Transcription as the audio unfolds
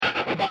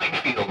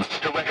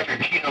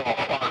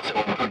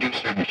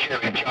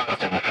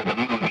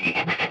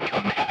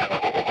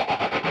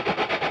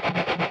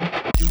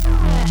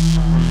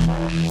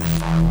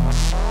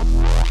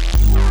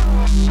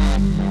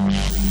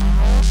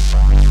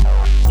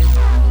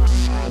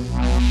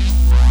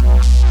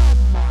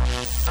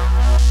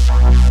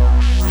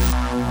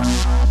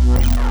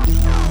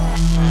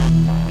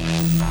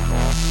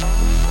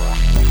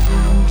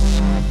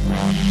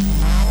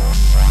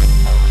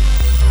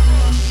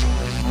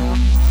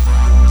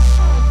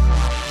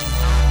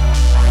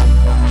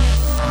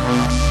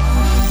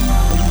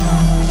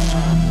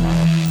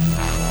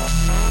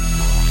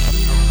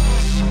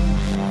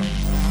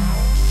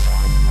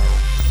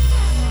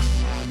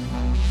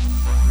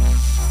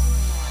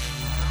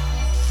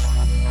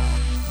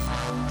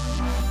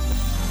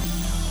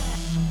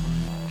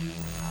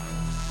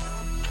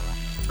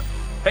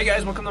Hey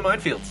guys, welcome to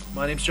Mindfields.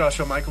 My name's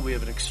Joshua Michael. We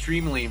have an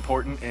extremely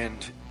important and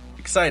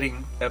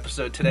exciting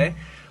episode today.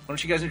 Why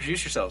don't you guys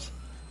introduce yourselves?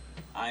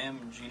 I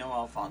am Gino,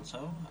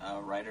 Alfonso,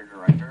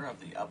 writer-director of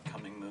the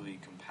upcoming movie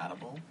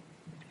Compatible.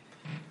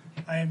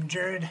 I am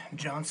Jared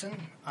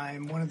Johnson.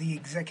 I'm one of the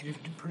executive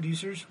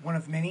producers, one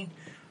of many,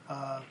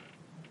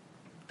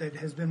 that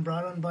has been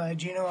brought on by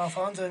Gino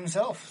Alfonso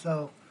himself.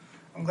 So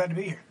I'm glad to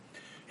be here.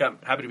 Yeah, I'm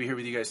happy to be here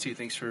with you guys too.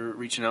 Thanks for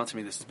reaching out to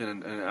me. This has been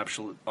an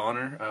absolute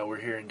honor. We're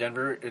here in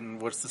Denver,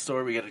 and what's the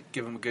store? We got to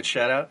give them a good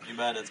shout out. You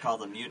bet. It's called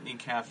the Mutiny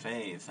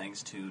Cafe,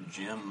 thanks to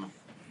Jim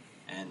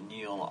and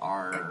Neil,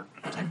 our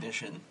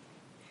technician.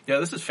 Yeah,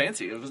 this is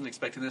fancy. I wasn't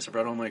expecting this. I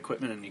brought all my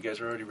equipment, and you guys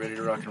are already ready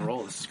to rock and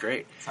roll. This is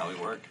great. That's how we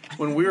work.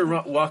 When we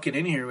were walking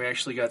in here, we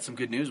actually got some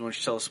good news. Why don't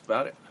you tell us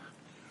about it?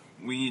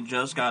 We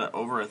just got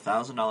over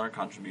 $1,000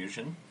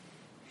 contribution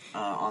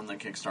on the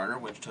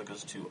Kickstarter, which took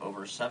us to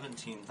over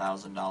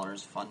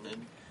 $17,000 funded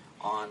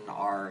on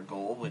our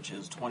goal, which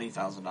is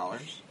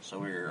 $20,000. So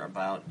we're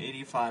about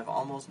 85,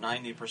 almost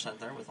 90%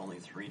 there with only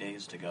 3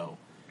 days to go.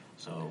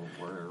 So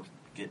we're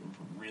getting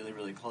really,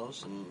 really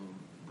close and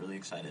really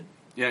excited.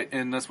 Yeah,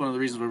 and that's one of the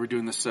reasons why we're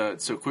doing this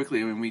so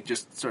quickly. I mean, we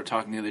just started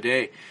talking the other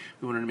day.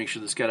 We wanted to make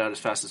sure this got out as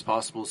fast as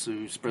possible, so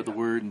we spread the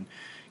word and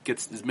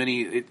gets as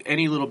many.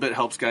 Any little bit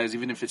helps, guys.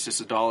 Even if it's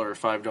just $1 or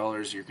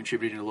 $5, you're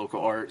contributing to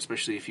local art,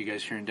 especially if you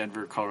guys here in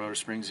Denver, Colorado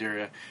Springs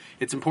area.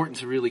 It's important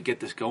to really get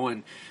this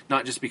going,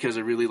 not just because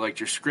I really liked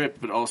your script,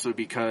 but also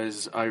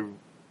because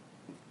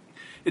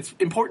it's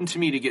important to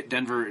me to get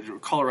Denver,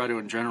 Colorado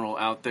in general,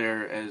 out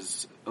there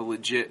as a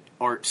legit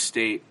art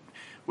state.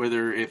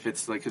 Whether if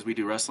it's like, because we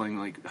do wrestling,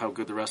 like how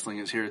good the wrestling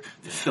is here,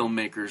 the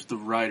filmmakers, the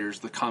writers,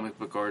 the comic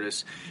book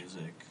artists.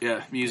 Music.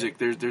 Yeah, music.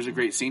 There's a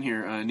great scene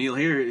here. Neil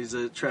here is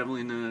a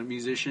traveling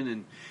musician,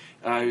 and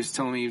he was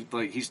telling me,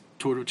 like, he's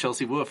toured with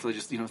Chelsea Wolfe. I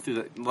just, through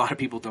that, a lot of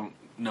people don't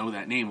know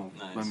that name.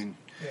 Nice. I mean,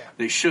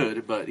 they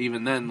should, but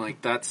even then,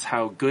 like, that's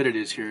how good it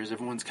is here, is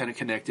everyone's kind of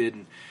connected,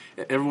 and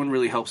everyone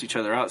really helps each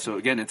other out. So,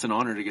 again, it's an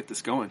honor to get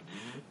this going.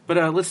 Mm-hmm.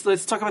 But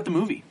let's talk about the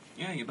movie.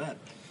 Yeah, you bet.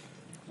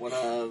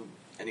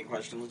 Any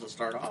questions to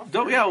start off?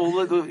 Oh, yeah,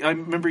 well, I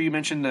remember you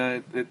mentioned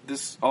that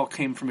this all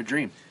came from a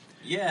dream.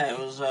 Yeah, it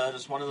was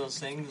just one of those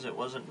things. It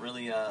wasn't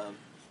really a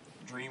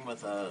dream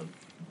with a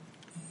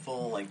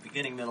full, like,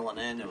 beginning, middle, and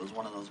end. It was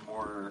one of those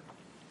more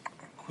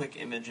quick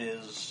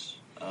images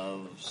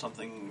of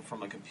something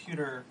from a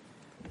computer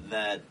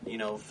that,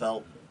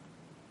 felt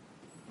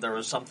there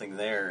was something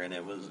there, and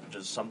it was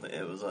just something.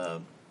 It was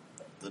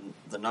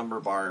the number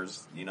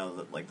bars,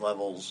 like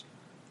levels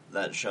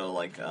that show,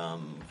 like,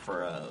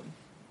 for a...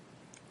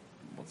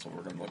 What's the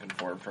word I'm looking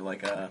for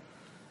like a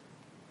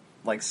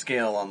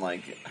scale on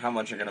like how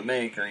much you're gonna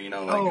make, or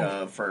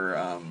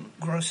for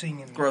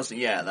grossing.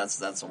 Yeah, that's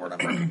the word I'm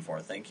looking for.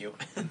 Thank you.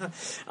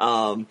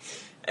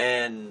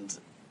 And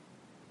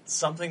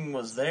something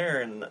was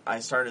there, and I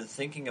started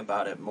thinking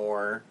about it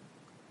more,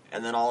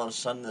 and then all of a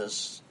sudden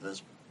this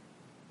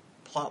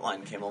plot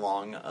line came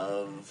along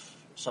of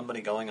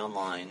somebody going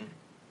online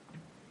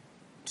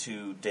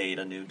to date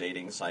a new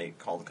dating site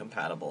called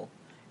Compatible,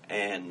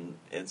 and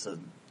it's a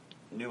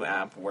new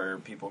app where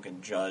people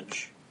can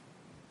judge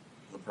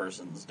the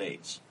person's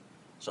dates.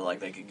 So, like,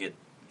 they could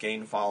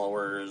gain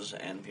followers,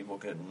 and people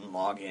can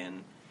log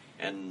in,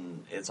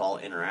 and it's all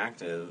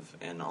interactive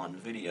and on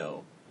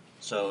video.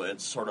 So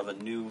it's sort of a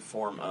new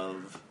form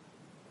of,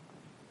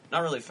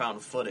 not really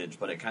found footage,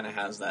 but it kind of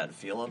has that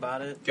feel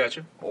about it.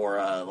 Gotcha. Or,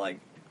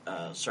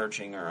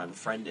 searching or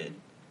unfriended,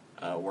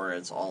 where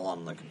it's all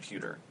on the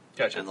computer.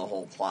 Gotcha. And the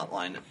whole plot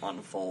line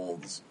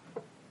unfolds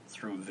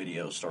through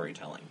video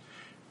storytelling.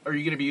 Are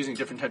you going to be using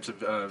different types of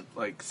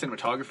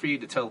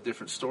cinematography to tell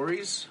different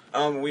stories?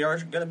 We are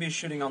going to be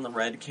shooting on the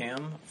Red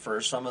Cam.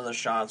 For some of the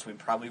shots, we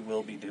probably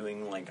will be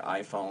doing like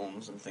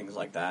iPhones and things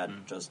like that,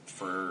 just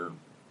for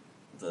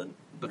the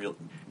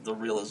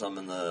realism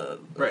and the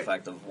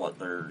effect of what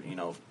they're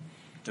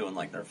doing,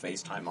 like their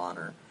FaceTime on,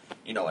 or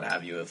what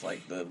have you. If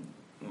like the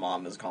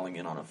mom is calling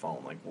in on a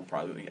phone, like we'll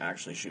probably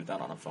actually shoot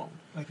that on a phone,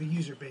 like a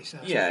user-based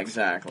aspect. Yeah,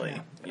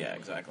 exactly. Yeah,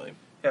 exactly.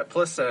 Yeah,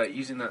 plus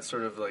using that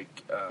sort of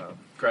like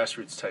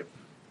grassroots type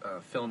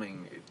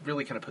filming, it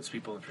really kind of puts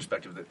people in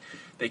perspective that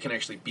they can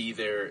actually be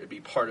there, be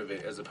part of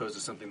it, as opposed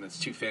to something that's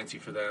too fancy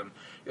for them.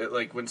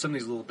 Like when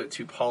something's a little bit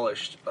too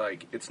polished,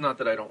 like it's not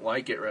that I don't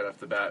like it right off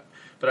the bat,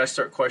 but I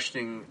start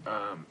questioning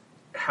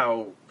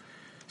how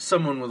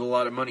someone with a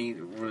lot of money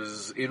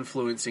was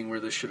influencing where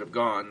this should have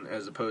gone,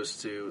 as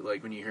opposed to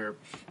like when you hear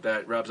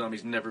that Rob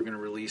Zombie's never going to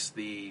release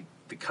the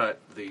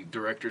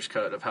director's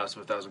cut of House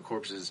of a Thousand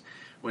Corpses,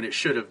 when it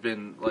should have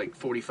been like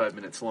 45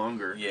 minutes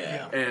longer.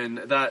 Yeah. And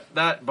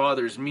that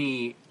bothers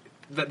me.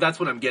 That's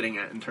what I'm getting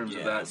at in terms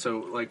of that. So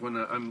like when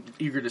I'm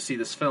eager to see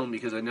this film,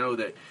 because I know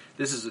that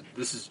this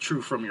is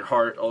true from your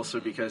heart, also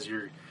because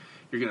you're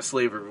going to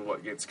slave over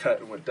what gets cut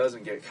and what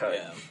doesn't get cut.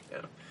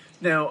 Yeah.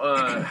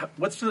 Now,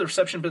 what's the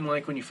reception been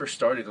like when you first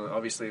started?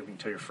 Obviously, you can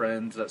tell your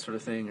friends, that sort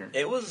of thing. Or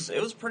It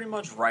was pretty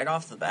much right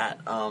off the bat.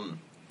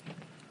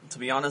 To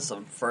be honest,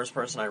 the first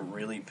person I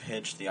really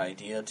pitched the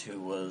idea to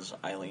was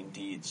Eileen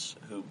Dietz,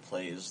 who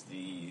plays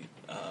the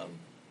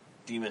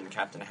demon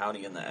Captain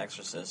Howdy in The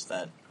Exorcist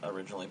that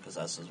originally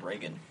possesses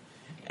Reagan.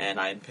 And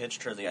I had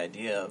pitched her the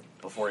idea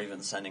before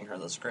even sending her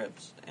the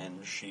script,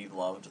 and she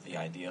loved the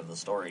idea of the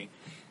story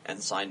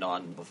and signed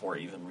on before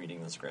even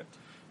reading the script.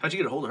 How'd you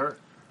get a hold of her?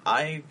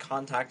 I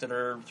contacted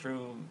her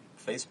through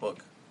Facebook,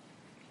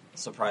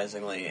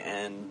 surprisingly,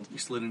 and... You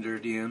slid into her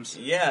DMs?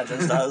 Yeah,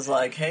 I was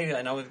like, hey,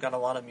 I know we've got a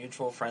lot of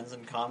mutual friends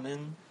in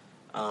common.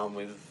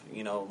 We've,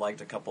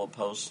 liked a couple of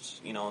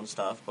posts, and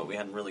stuff, but we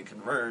hadn't really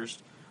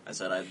conversed. I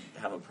said, I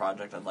have a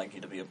project I'd like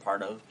you to be a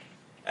part of.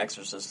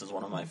 Exorcist is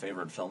one of my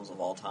favorite films of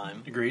all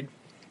time. Agreed.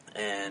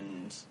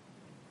 And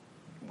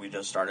we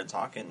just started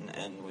talking,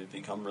 and we've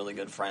become really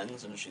good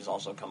friends, and she's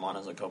also come on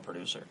as a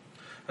co-producer.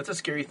 That's a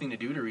scary thing to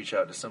do, to reach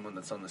out to someone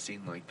that's on the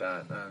scene like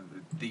that.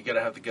 You got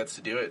to have the guts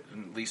to do it,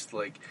 and at least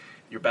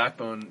your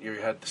backbone, you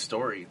had the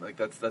story.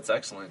 That's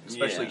excellent.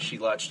 Especially she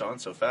latched on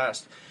so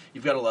fast.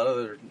 You've got a lot of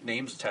other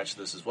names attached to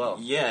this as well.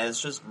 Yeah,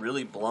 it's just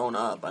really blown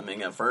up. I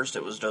mean, at first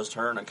it was just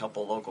her and a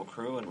couple local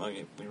crew, and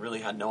we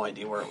really had no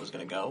idea where it was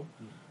going to go.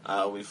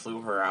 We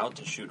flew her out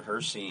to shoot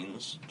her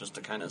scenes just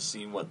to kind of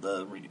see what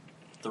the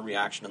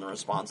reaction and the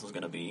response was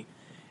going to be.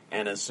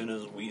 And as soon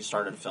as we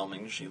started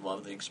filming, she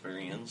loved the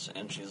experience,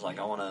 and she's like,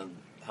 I want to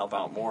help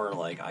out more.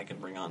 I can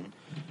bring on,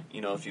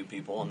 a few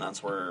people, and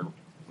that's where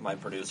my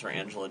producer,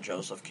 Angela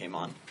Joseph, came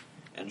on.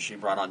 And she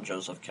brought on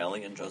Joseph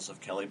Kelly, and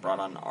Joseph Kelly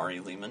brought on Ari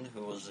Lehman,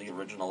 who was the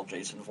original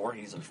Jason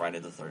Voorhees in Friday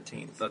the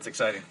 13th. That's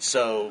exciting.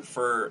 So,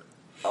 for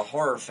a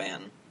horror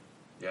fan,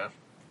 yeah,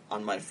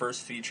 on my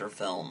first feature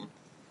film,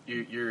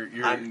 You're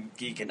I'm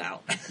geeking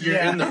out. You're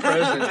in the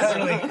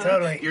presence.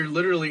 Totally. You're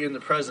literally in the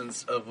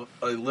presence of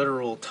a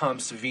literal Tom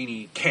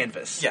Savini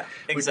canvas. Yeah,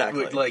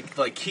 exactly.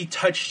 Like he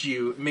touched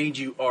you, made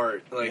you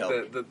art.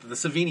 Yep. The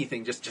Savini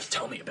thing. Just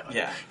tell me about it.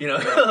 Yeah,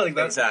 like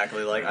that.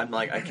 Exactly.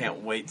 I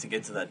can't wait to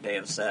get to that day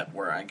of set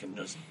where I can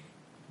just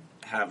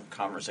have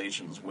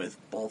conversations with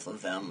both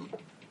of them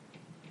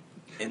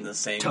in the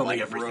same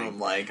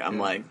room.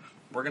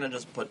 We're gonna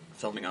just put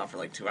filming off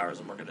for 2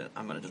 hours, and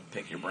I'm gonna just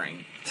pick your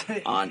brain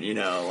on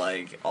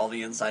all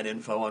the inside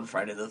info on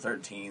Friday the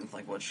 13th,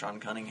 what's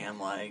Sean Cunningham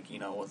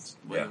what's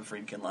William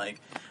Friedkin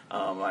like. I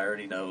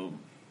already know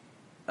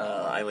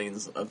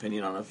Eileen's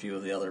opinion on a few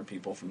of the other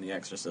people from The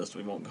Exorcist.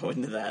 We won't go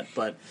into that,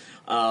 but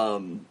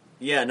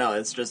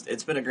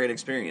it's been a great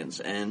experience.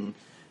 And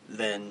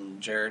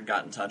then Jared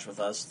got in touch with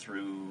us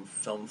through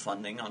Film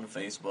Funding on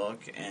Facebook,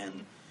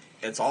 and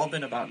it's all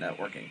been about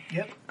networking.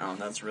 Yep.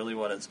 That's really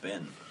what it's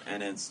been.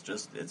 And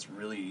it's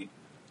really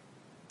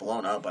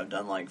blown up. I've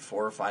done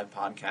 4 or 5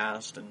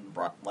 podcasts and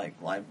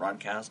live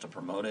broadcasts to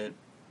promote it.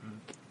 Mm-hmm.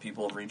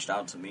 People have reached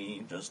out to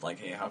me just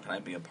hey, how can I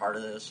be a part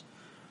of this?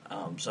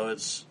 So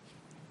it's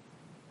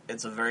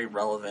a very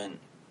relevant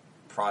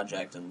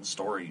project and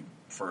story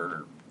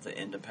for the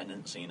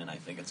independent scene, and I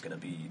think it's going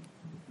to be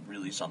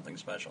really something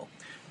special.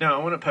 Now,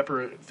 I want to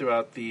pepper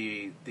throughout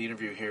the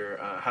interview here.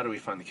 How do we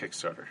find the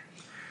Kickstarter?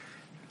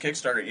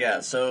 Kickstarter,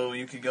 yeah. So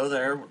you could go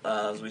there.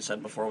 As we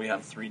said before, we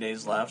have 3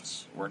 days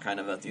left. We're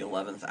kind of at the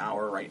 11th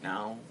hour right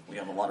now. We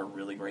have a lot of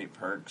really great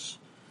perks.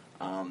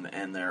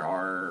 And there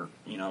are,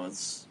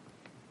 it's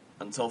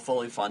until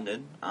fully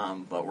funded,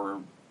 but we're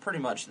pretty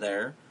much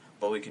there.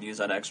 But we could use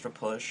that extra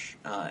push.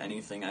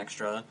 Anything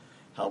extra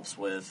helps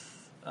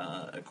with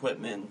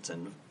equipment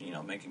and,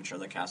 making sure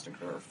the cast and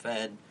crew are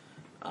fed.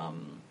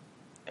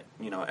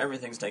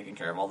 Everything's taken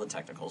care of, all the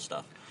technical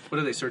stuff. What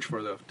do they search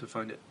for, though, to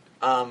find it?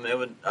 It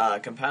would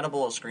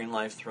compatible a Screen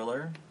Life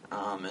thriller,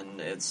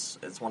 and it's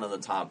one of the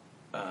top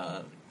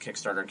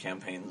Kickstarter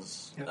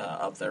campaigns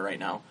up there right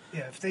now.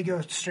 Yeah, if they go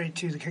straight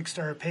to the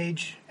Kickstarter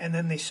page and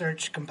then they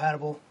search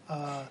compatible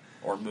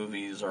or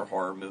movies or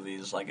horror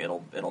movies,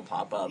 it'll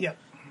pop up. Yep.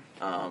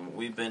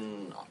 We've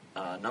been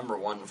number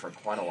one for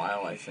quite a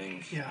while, I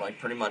think. Yeah.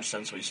 Pretty much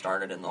since we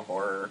started in the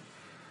horror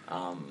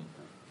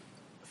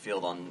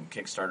field on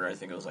Kickstarter. I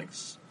think it was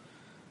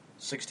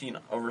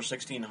over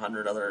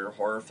 1,600 other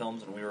horror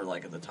films, and we were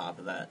at the top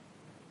of that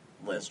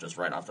list just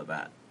right off the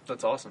bat.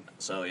 That's awesome.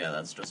 So yeah,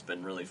 that's just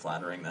been really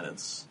flattering that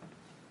it's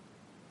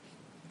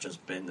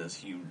just been this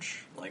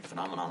huge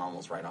phenomenon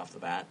almost right off the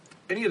bat.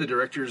 Any of the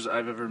directors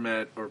I've ever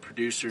met or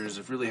producers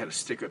have really had a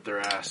stick up their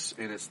ass,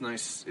 and it's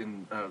nice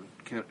and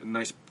kind of a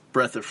nice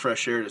breath of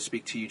fresh air to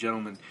speak to you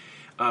gentlemen.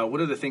 One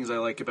of the things I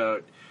like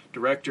about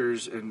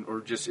directors,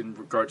 or just in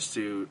regards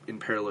to in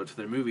parallel to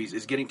their movies,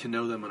 is getting to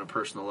know them on a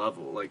personal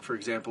level. For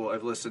example,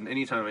 I've listened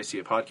anytime I see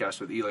a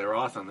podcast with Eli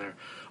Roth on there.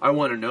 I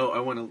want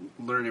to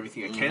learn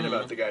everything I can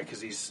about the guy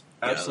because he's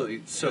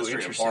absolutely so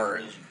interesting. History of Horror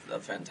is a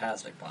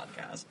fantastic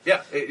podcast.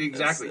 Yeah,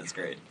 exactly. It's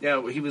great. Yeah,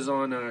 well, he was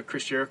on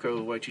Chris Jericho,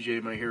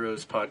 Y2J My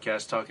Heroes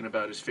podcast, talking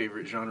about his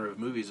favorite genre of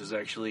movies is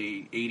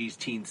actually 80s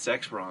teen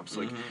sex romps,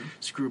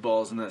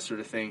 Screwballs and that sort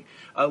of thing.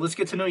 Let's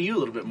get to know you a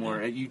little bit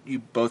more. You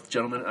both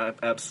gentlemen,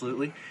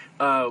 absolutely.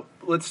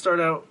 Let's start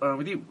out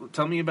with you.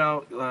 Tell me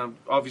about,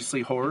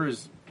 obviously horror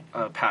is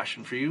a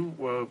passion for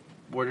you.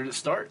 Where did it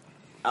start?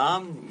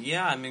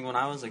 When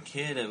I was a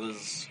kid, it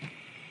was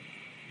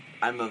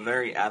I'm a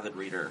very avid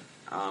reader.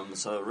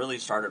 So it really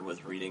started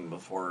with reading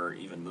before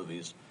even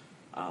movies.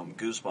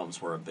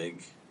 Goosebumps were a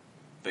big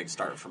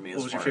start for me.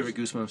 What was your favorite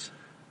Goosebumps?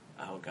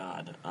 Oh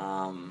God,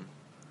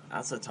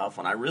 that's a tough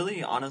one. I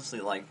really,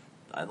 honestly,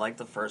 I like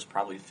the first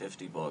probably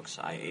 50 books.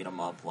 I ate them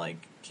up like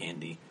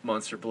candy.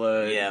 Monster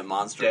Blood. Yeah,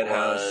 Monster Dead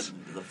Blood. House.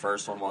 The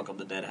first one, Welcome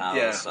to Dead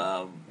House.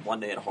 Yeah. One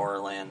Day at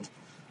Horrorland.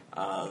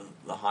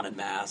 The Haunted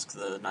Mask.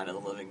 The Night of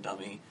the Living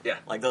Dummy. Yeah.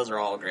 Like, those are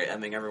all great. I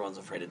mean, everyone's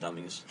afraid of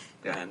dummies.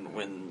 Yeah. And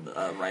when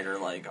a writer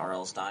like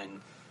R.L.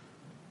 Stine,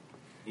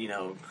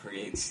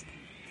 creates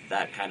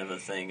that kind of a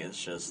thing,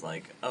 it's just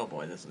like, oh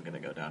boy, this is going to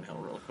go downhill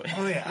real quick.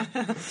 Oh, yeah.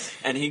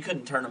 And he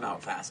couldn't turn them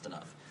out fast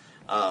enough.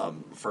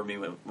 For me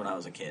when I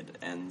was a kid.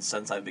 And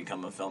since I've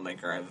become a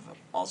filmmaker, I've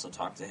also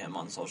talked to him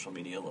on social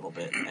media a little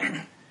bit,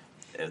 and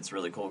it's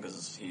really cool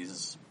because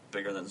he's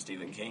bigger than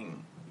Stephen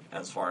King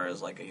as far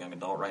as like a young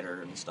adult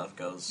writer and stuff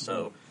goes.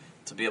 So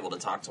to be able to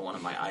talk to one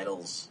of my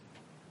idols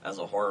as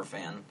a horror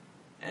fan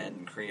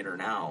and creator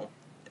now,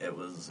 it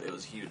was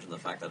huge, and the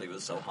fact that he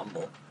was so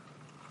humble,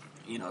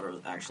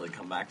 to actually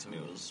come back to me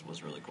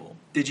was really cool.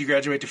 Did you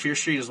graduate to Fear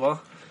Street as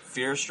well?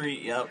 Fear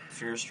Street, yep,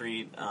 Fear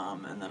Street,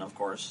 and then of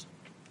course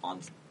on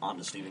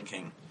to Stephen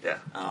King. Yeah.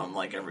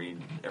 Like every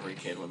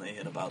kid when they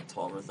hit about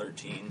 12 or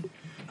 13.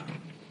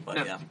 But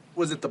now, yeah.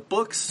 Was it the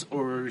books,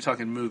 or were we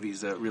talking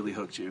movies that really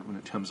hooked you when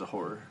it comes to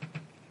horror?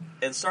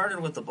 It started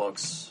with the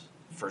books,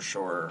 for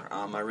sure.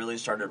 I really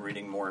started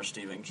reading more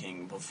Stephen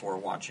King before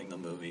watching the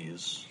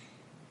movies.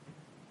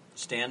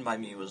 Stand By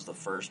Me was the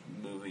first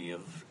movie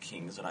of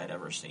King's that I'd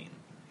ever seen.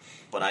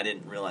 But I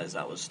didn't realize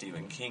that was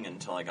Stephen King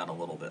until I got a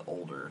little bit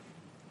older,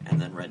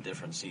 and then read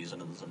different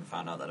seasons and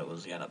found out that it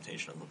was the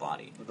adaptation of The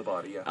Body. The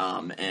Body,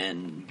 yeah.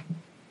 And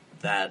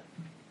that,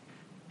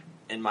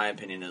 in my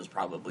opinion, is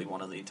probably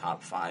one of the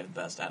top 5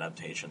 best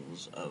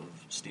adaptations of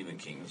Stephen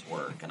King's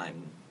work, and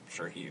I'm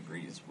sure he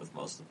agrees with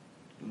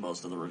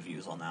most of the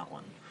reviews on that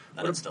one,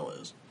 that it still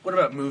is. What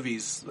about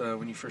movies,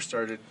 when you first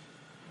started?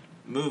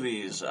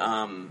 Movies,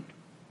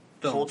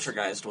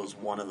 Poltergeist was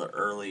one of the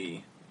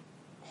early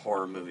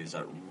horror movies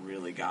that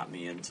really got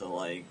me into,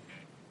 like,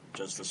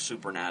 just the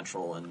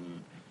supernatural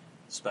and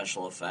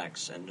special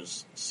effects, and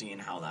just seeing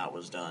how that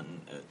was done,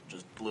 it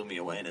just blew me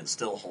away, and it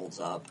still holds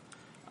up.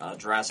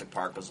 Jurassic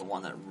Park was the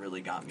one that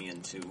really got me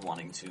into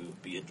wanting to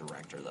be a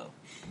director, though.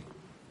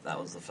 That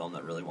was the film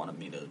that really wanted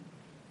me to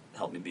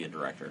help me be a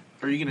director.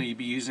 Are you going to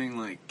be using,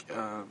 like,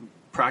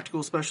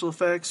 practical special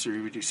effects, or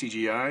you would do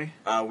CGI?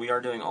 We are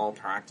doing all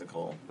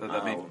practical.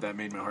 That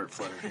made my heart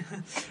flutter.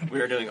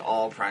 We are doing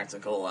all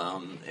practical.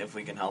 If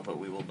we can help it,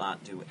 we will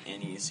not do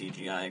any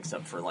CGI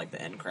except for, like, the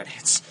end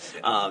credits.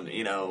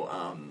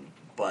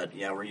 But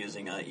yeah, we're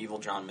using Evil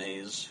John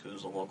Mays,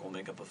 who's a local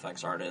makeup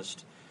effects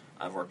artist.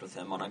 I've worked with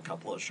him on a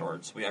couple of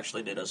shorts. We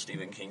actually did a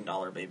Stephen King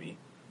Dollar Baby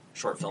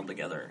short film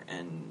together,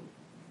 and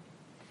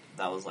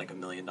that was like $1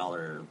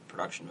 million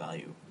production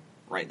value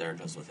right there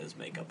just with his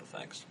makeup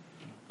effects.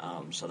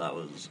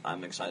 So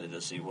I'm excited to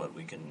see what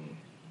we can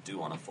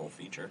do on a full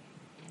feature.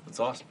 That's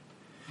awesome.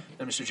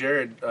 And Mr.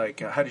 Jared,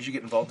 how did you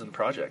get involved in the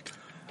project?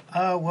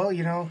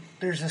 Well,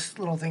 there's this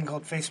little thing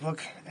called Facebook,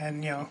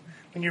 and,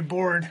 when you're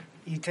bored,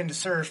 you tend to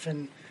surf,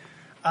 and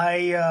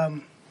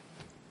I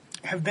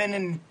have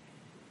been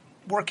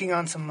working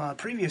on some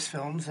previous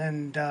films,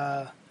 and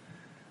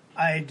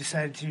I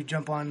decided to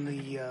jump on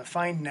the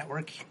Find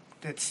Network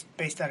that's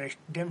based out of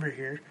Denver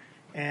here,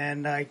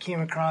 and I came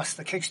across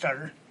the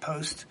Kickstarter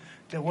post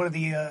that one of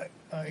the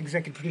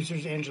executive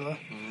producers, Angela,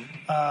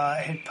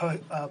 had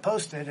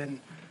posted,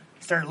 and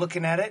started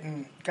looking at it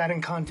and got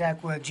in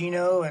contact with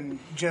Gino and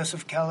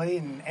Joseph Kelly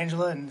and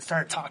Angela and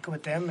started talking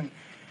with them. And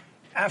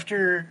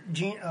after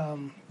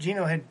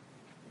Gino had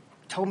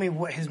told me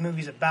what his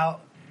movie's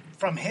about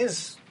from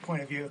his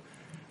point of view,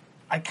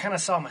 I kind of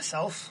saw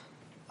myself,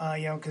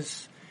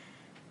 because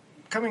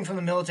coming from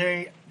the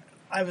military,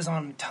 I was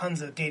on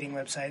tons of dating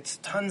websites,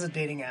 tons of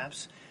dating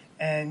apps,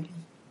 and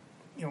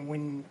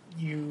when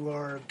you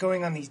are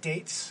going on these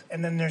dates,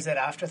 and then there's that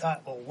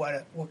afterthought, well,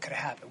 what could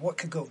have happened? What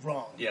could go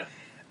wrong? Yeah.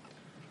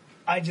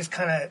 I just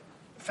kind of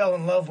fell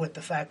in love with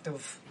the fact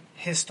of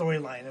his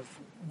storyline of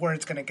where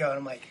it's going to go, and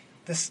I'm like,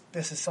 this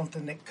is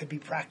something that could be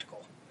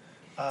practical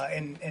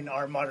in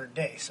our modern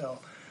day. So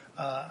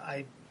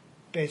I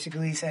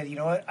basically said, you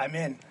know what, I'm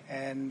in,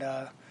 and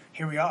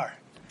here we are.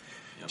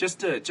 Yep. Just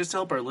to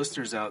help our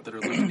listeners out that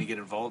are looking to get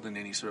involved in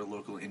any sort of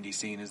local indie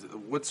scene,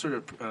 what sort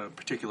of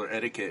particular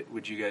etiquette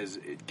would you guys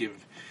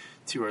give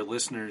to our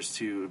listeners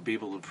to be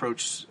able to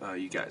approach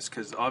you guys?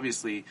 Because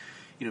obviously,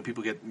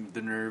 people get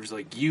the nerves.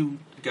 Like you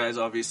guys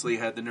obviously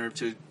had the nerve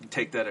to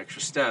take that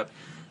extra step.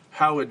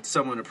 How would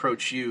someone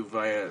approach you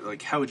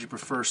how would you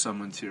prefer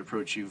someone to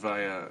approach you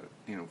via,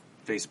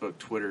 Facebook,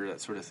 Twitter, that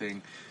sort of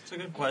thing? It's a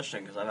good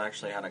question, because I've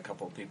actually had a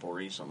couple of people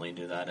recently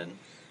do that, and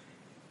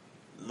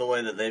the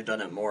way that they've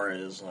done it more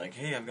is like,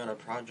 hey, I've got a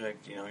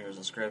project, here's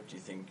a script, do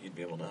you think you'd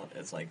be able to help?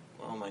 It's like,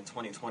 well, my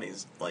 2020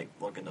 is, like,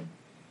 looking to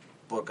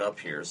book up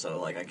here, so,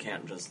 like, I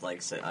can't just,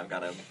 like, sit, I've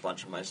got a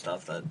bunch of my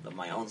stuff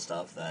my own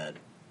stuff that,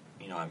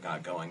 I've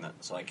got going,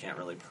 so I can't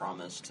really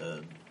promise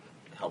to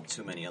help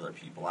too many other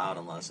people out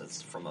unless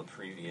it's from a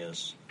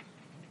previous,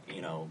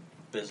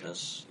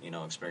 business,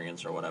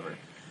 experience or whatever.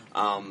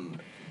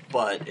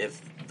 But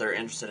if they're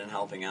interested in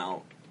helping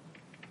out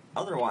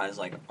otherwise,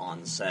 like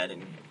on set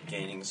and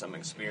gaining some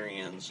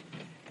experience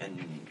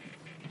and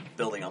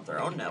building up their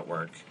own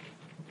network,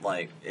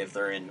 like if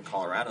they're in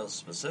Colorado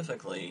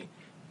specifically,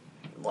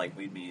 like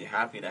we'd be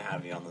happy to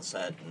have you on the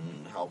set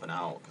and helping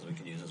out because we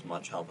could use as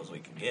much help as we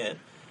could get.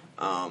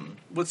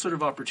 What sort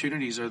of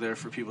opportunities are there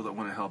for people that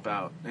want to help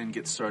out and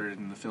get started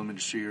in the film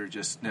industry or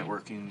just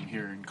networking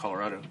here in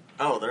Colorado?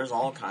 Oh, there's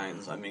all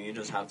kinds. I mean, you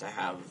just have to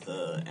have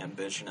the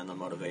ambition and the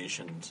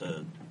motivation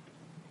to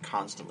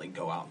constantly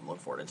go out and look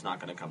for it. It's not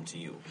going to come to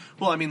you.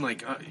 Well, I mean,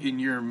 like in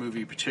your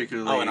movie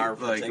particularly, in our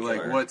particular,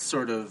 like what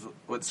sort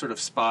of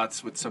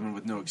spots would someone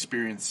with no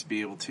experience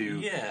be able to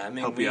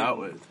help you out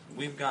with?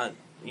 We've got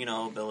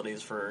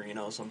abilities for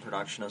some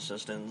production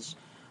assistants.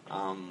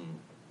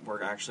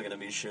 We're actually going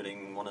to be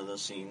shooting one of the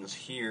scenes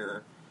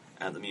here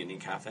at the Mutiny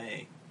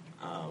Cafe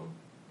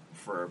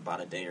for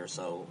about a day or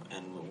so,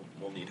 and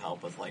we'll need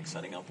help with like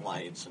setting up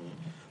lights and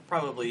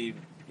probably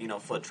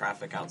foot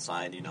traffic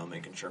outside.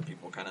 Making sure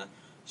people kind of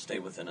stay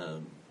within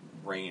a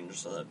range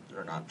so that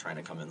they're not trying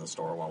to come in the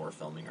store while we're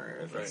filming,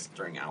 or if it's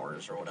during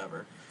hours or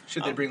whatever.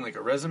 Should they bring like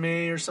a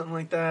resume or something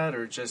like that,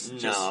 or just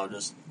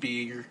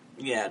be here?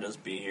 Yeah,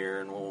 just be here,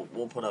 and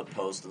we'll put up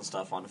posts and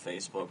stuff on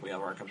Facebook. We have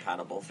our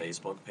Compatible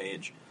Facebook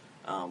page,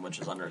 which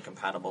is under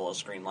Compatible, a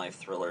Screen Life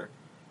Thriller,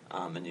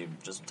 and you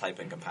just type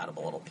in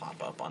Compatible, it'll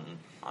pop up on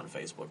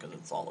Facebook because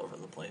it's all over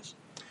the place.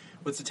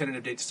 What's the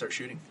tentative date to start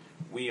shooting?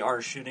 We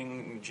are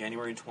shooting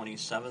January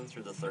 27th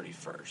through the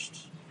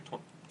 31st.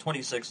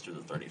 26th through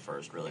the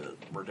 31st, really.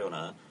 We're doing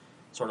a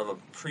sort of a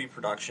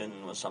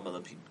pre-production with some of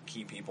the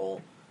key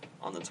people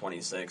on the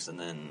 26th, and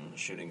then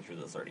shooting through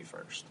the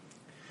 31st.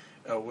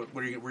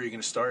 Where are you going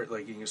to start?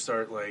 Like, you going to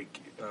start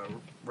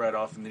right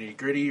off in the nitty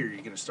gritty, or are you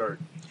going to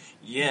start?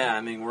 Yeah, I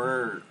mean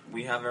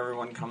we have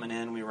everyone coming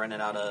in. We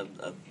rented out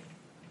a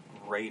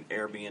great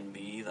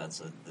Airbnb.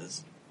 That's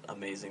this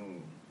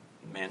amazing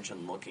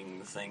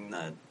mansion-looking thing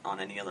that on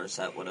any other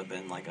set would have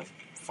been like a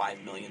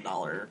 $5 million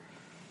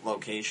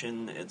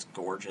location. It's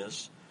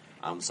gorgeous.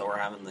 So we're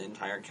having the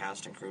entire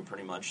cast and crew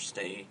pretty much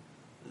stay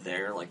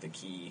there, like the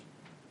key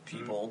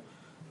people,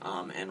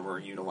 and we're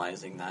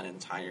utilizing that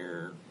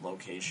entire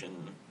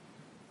location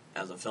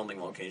as a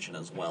filming location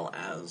as well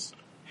as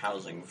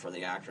housing for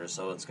the actors.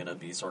 So it's going to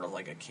be sort of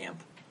like a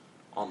camp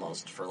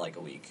almost for like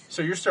a week.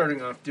 So you're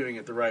starting off doing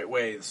it the right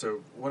way.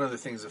 So one of the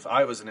things, if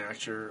I was an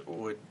actor,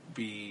 would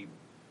be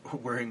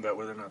worrying about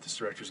whether or not this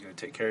director is going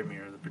to take care of me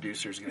or the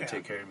producer is going to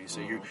take care of me. So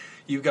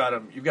you've got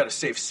a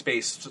safe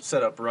space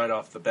set up right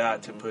off the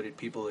bat to put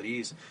people at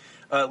ease.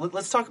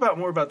 Let's talk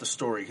more about the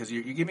story, because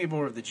you give me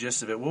more of the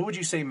gist of it. What would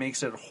you say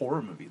makes it a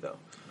horror movie, though?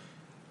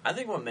 I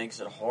think what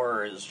makes it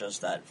horror is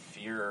just that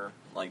fear,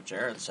 like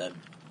Jared said,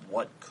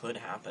 what could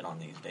happen on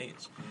these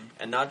dates.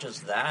 And not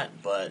just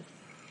that, but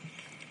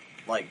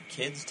like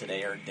kids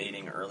today are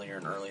dating earlier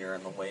and earlier,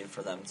 and the way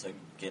for them to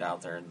get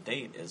out there and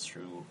date is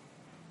through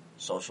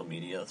social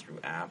media, through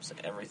apps.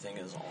 Everything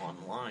is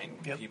online.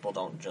 Yep. People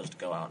don't just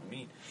go out and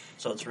meet.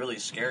 So it's really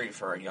scary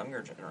for our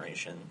younger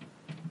generation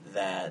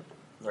that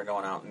they're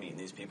going out and meeting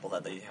these people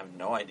that they have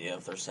no idea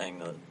if they're saying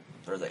that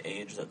they're the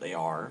age that they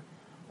are,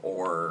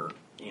 or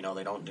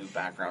they don't do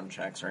background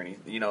checks or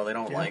anything. They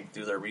don't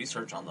do their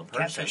research on the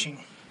person. Catfishing.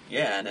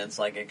 Yeah, and it's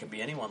like it could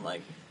be anyone.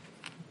 Like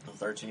a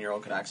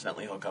 13-year-old could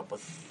accidentally hook up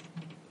with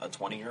a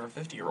 20 or a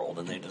 50-year-old,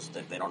 and they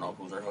don't know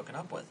who they're hooking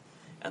up with,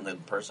 and the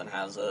person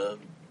has a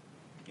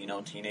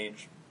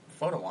teenage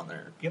photo on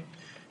there. Yep.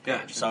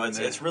 Yeah. So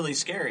it's really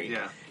scary.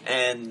 Yeah.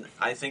 And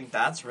I think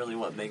that's really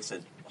what makes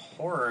it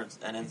horror,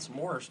 and it's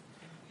more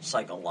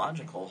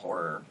psychological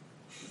horror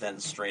than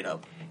straight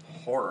up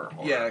horror.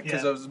 Yeah,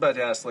 because I was about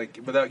to ask, like,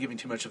 without giving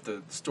too much of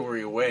the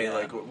story away,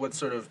 like, what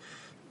sort of,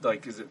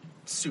 like, is it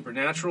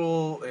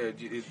supernatural?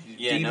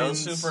 Demons? No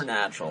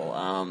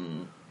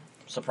supernatural.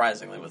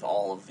 Surprisingly, with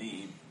all of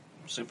the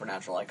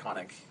supernatural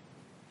iconic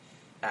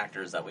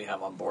actors that we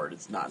have on board,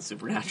 it's not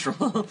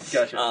supernatural.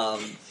 Gotcha.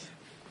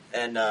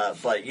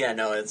 But yeah,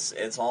 no,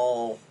 it's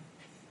all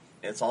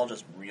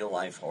just real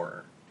life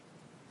horror.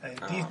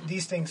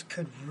 These things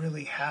could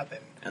really happen,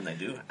 and they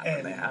do happen.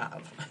 And they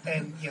have,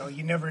 and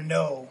you never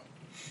know.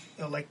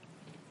 Like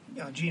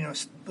Gino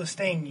was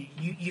saying,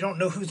 you don't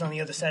know who's on the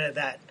other side of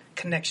that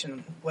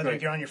connection, whether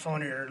you're on your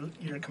phone or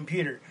your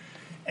computer,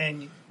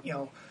 and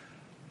you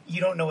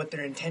don't know what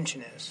their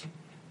intention is.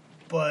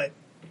 But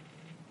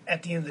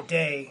at the end of the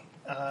day,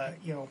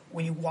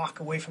 when you walk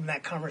away from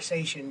that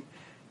conversation,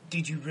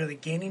 did you really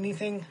gain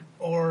anything,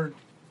 or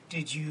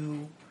did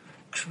you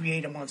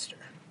create a monster?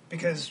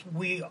 Because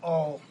we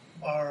all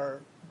are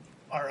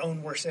our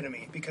own worst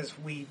enemy, because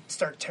we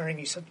start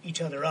tearing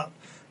each other up,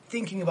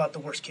 thinking about the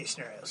worst case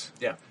scenarios.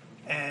 Yeah.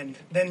 And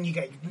then you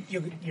got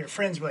your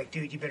friends were like,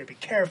 dude, you better be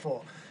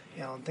careful,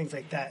 and things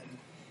like that. And,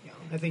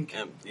 I think.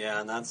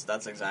 And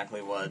that's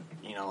exactly what,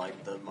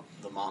 like the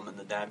mom and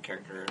the dad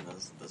character and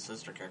the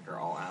sister character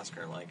all ask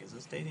her, like, is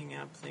this dating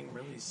app thing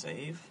really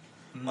safe?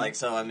 Mm-hmm. Like,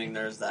 so, I mean,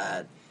 there's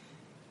that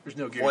There's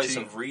no guarantee. voice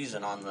of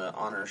reason on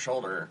her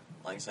shoulder,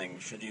 like, saying,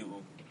 should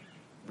you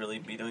really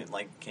be doing,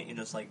 like, can't you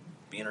just, like,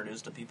 be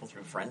introduced to people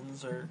through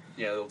friends or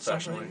the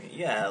old-fashioned way.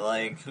 Yeah,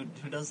 like, who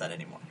does that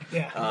anymore?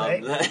 Yeah,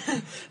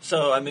 right?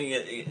 So, I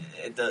mean,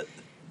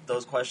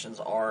 those questions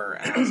are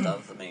asked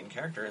of the main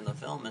character in the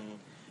film, and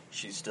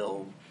she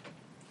still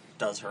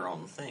does her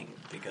own thing,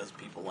 because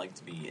people like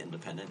to be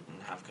independent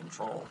and have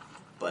control.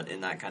 But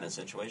in that kind of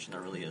situation,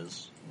 there really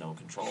is no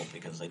control,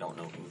 because they don't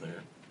know who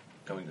they're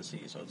going to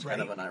see. So it's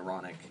kind of an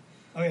ironic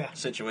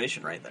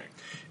situation right there.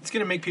 It's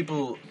going to make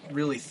people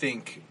really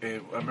think.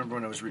 I remember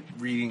when I was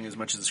reading as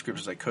much of the script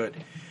as I could,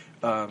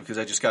 because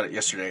I just got it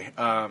yesterday,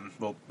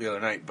 the other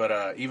night.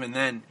 But even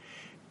then,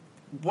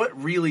 what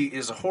really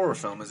is a horror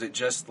film? Is it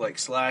just like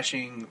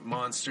slashing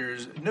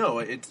monsters? No,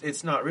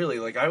 it's not really.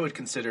 Like, I would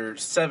consider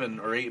 7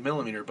 or 8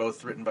 millimeter,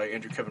 both written by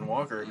Andrew Kevin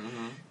Walker,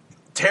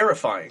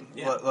 terrifying.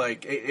 Yeah.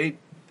 Like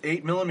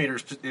 8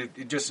 millimeters,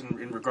 just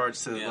in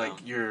regards to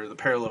like the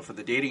parallel for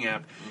the dating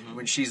app,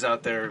 when she's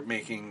out there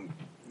making,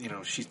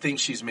 she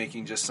thinks she's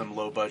making just some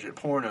low budget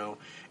porno,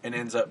 and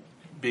ends up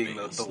being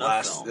the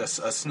last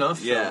a snuff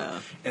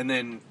film. And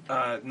then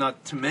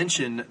not to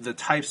mention the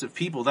types of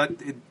people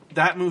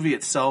that movie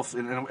itself,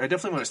 and I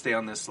definitely want to stay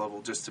on this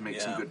level just to make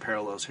some good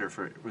parallels here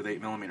with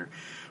 8 millimeter,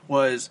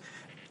 was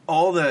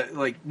all the,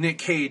 like, Nick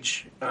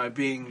Cage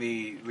being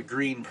the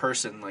green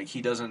person. Like,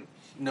 he doesn't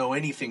know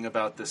anything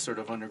about this sort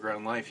of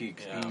underground life. He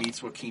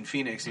meets Joaquin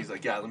Phoenix. He's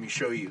like, let me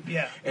show you.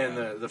 And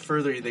the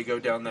further they go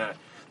down that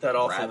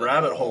awful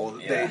rabbit hole,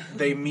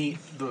 they meet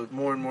the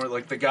more and more,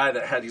 like, the guy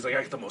that he's like,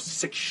 I got the most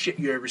sick shit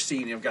you ever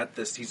seen.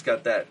 He's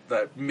got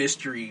that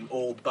mystery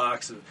old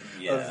box of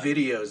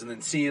videos, and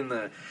then seeing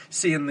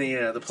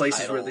the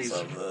places where these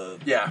the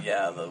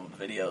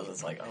videos.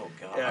 It's like, oh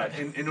god.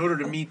 Yeah, in order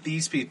to meet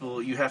these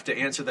people, you have to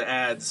answer the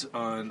ads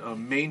on a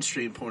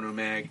mainstream porno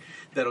mag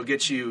that'll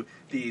get you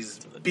these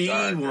B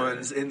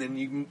ones, and then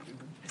you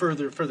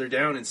further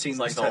down and seeing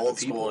like the old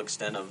school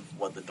extent of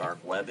what the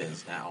dark web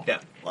is now. Yeah,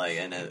 like,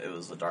 and it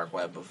was the dark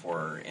web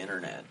before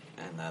internet,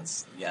 and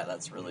that's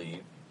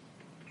really,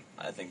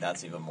 I think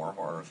that's even more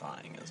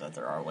horrifying, is that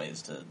there are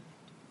ways to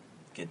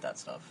get that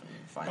stuff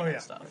and find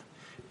that stuff.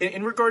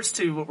 In regards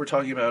to what we're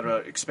talking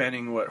about,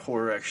 expanding what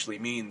horror actually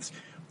means,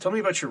 tell me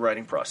about your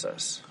writing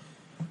process.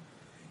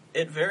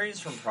 It varies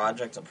from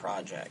project to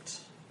project.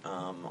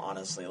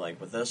 Honestly,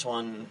 like with this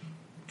one,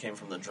 came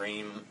from the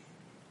dream,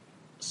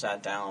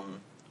 sat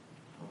down,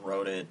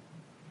 wrote it.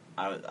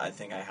 I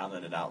think I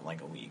hounded it out in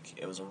like a week.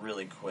 It was a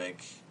really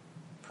quick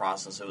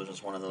process. It was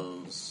just one of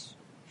those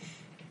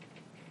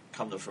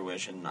come to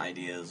fruition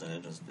ideas,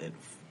 and it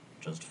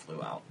just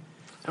flew out.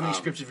 How many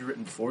scripts have you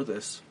written before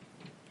this?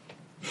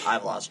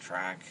 I've lost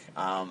track.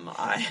 I've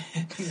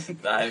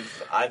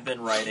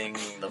been writing.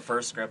 The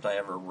first script I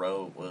ever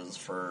wrote was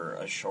for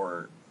a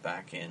short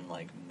back in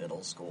like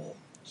middle school.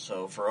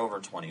 So for over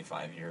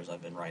 25 years,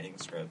 I've been writing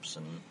scripts,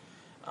 and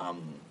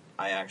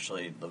I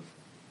actually, the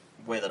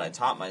way that I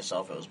taught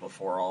myself, it was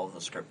before all of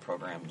the script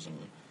programs and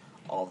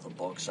all of the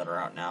books that are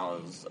out now.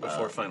 It was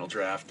before Final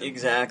Draft.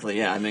 Exactly.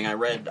 Yeah. I mean, I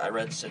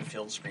read Sid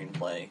Field's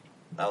screenplay.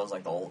 That was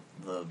like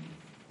the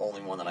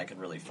only one that I could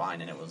really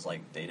find, and it was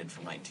like dated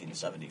from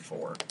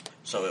 1974.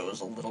 So it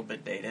was a little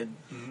bit dated,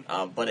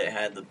 but it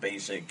had the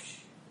basic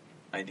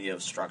idea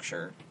of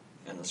structure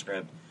in the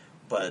script.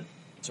 But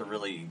to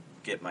really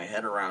get my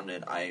head around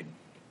it, I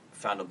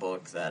found a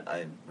book that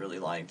I really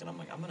liked, and I'm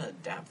like, I'm going to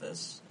adapt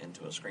this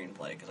into a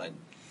screenplay, because I'm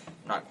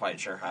not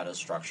quite sure how to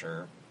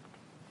structure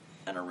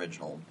an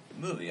original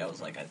movie. I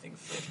was like, I think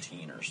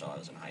 15 or so. I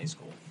was in high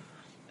school.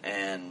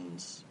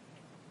 And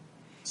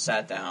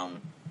sat down,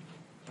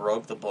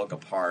 broke the book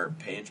apart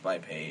page by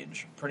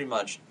page, pretty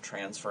much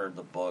transferred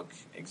the book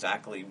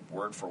exactly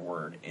word for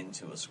word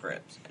into a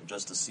script,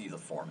 just to see the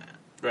format.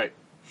 Right.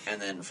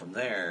 And then from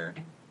there,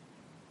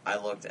 I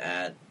looked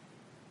at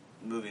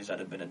movies that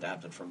had been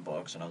adapted from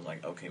books, and I was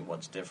like, okay,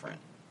 what's different?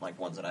 Like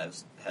ones that I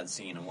had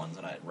seen and ones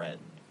that I had read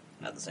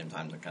at the same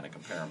time, to kind of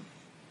compare them.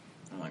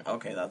 I'm like,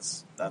 okay,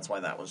 that's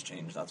why that was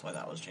changed, that's why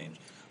that was changed.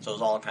 So it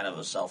was all kind of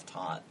a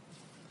self-taught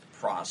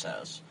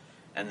process.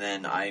 And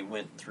then I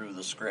went through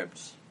the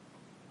script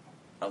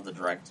of the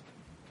direct,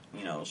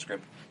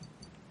 script,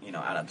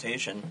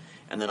 adaptation,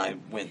 and then I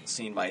went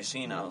scene by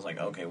scene, and I was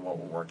like, okay, what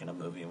will work in a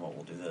movie, and what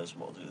will do this,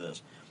 and what will do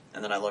this.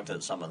 And then I looked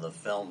at some of the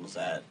films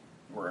that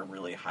were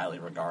really highly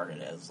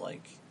regarded as,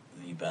 like,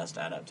 the best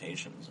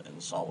adaptations,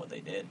 and saw what they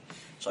did.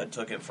 So I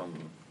took it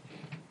from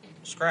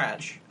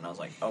scratch, and I was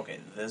like, okay,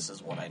 this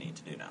is what I need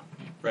to do now.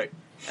 Right.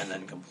 And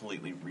then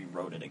completely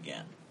rewrote it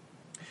again.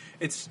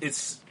 It's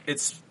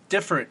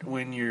different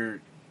when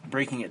you're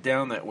breaking it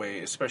down that way,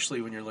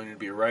 especially when you're learning to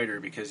be a writer,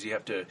 because you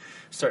have to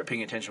start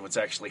paying attention to what's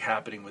actually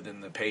happening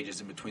within the pages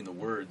in between the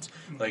words.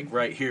 Like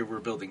right here, we're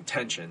building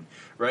tension.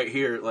 Right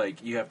here,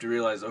 like you have to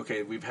realize,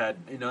 okay, we've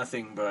had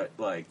nothing but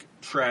like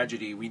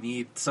tragedy. We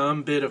need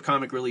some bit of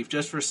comic relief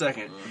just for a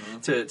second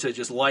to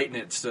just lighten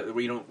it so that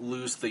we don't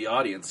lose the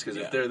audience. Because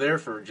if they're there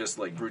for just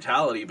like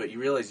brutality, but you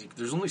realize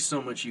there's only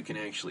so much you can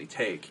actually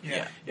take.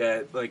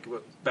 Yeah. Like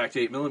back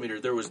to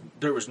 8mm,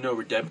 there was no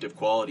redemptive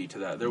quality to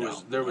that.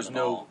 There was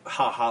no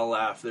ha-ha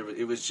laugh.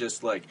 It was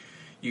just like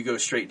you go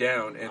straight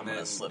down, and I'm then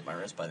gonna slip my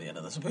wrist by the end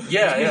of this movie.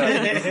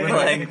 Yeah.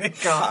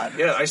 Like, God.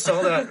 Yeah, I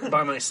saw that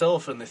by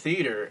myself in the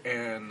theater,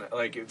 and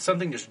like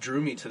something just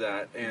drew me to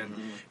that,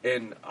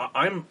 and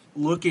I'm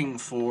looking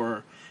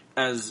for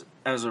as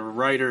a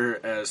writer,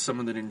 as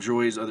someone that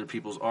enjoys other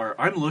people's art,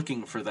 I'm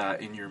looking for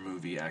that in your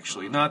movie.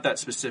 Actually, not that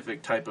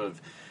specific type of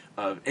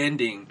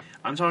ending.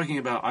 I'm talking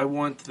about I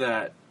want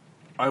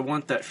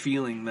that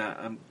feeling that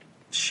I'm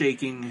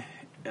shaking.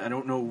 I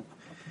don't know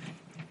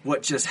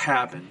what just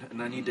happened,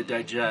 and I need to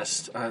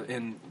digest.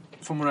 And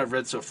from what I've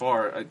read so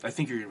far, I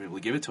think you're going to be able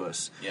to give it to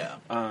us. Yeah.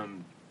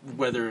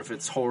 Whether if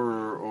it's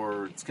horror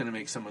or it's going to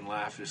make someone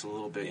laugh just a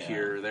little bit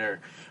here or there.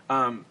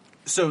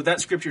 So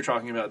that script you're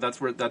talking about, that's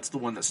the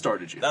one that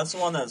started you. That's the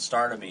one that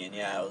started me, and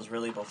it was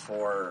really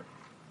before.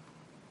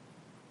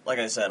 Like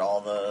I said, all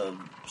the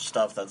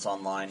stuff that's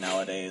online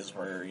nowadays,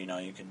 where you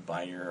can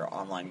buy your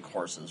online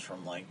courses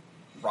from like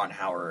Ron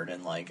Howard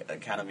and like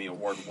Academy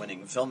Award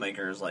winning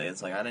filmmakers. Like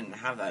it's like I didn't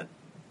have that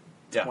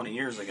 20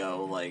 years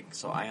ago,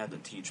 so I had to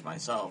teach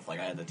myself. Like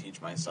I had to teach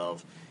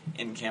myself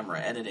in-camera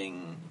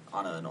editing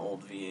on an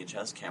old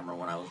VHS camera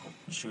when I was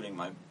shooting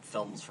my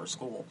films for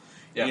school.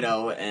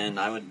 And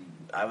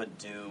I would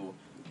do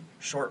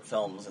short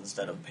films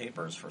instead of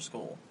papers for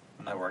school.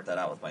 I worked that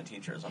out with my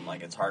teachers. I'm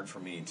like, it's hard for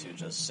me to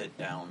just sit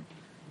down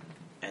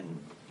and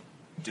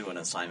do an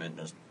assignment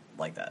just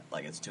like that.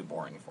 Like it's too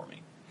boring for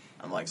me.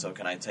 I'm like, so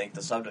can I take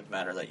the subject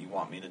matter that you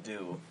want me to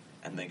do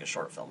and make a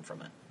short film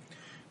from it?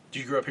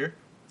 Did you grow up here?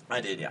 I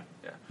did, yeah.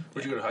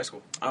 Where'd you go to high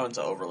school? I went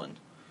to Overland.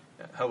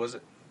 Yeah. How was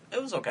it?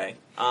 It was okay.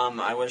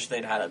 I wish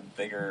they'd had a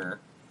bigger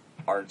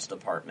arts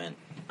department.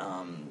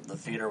 The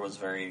theater was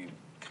very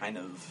kind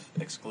of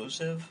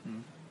exclusive.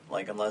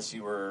 Like, unless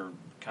you were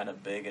kind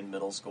of big in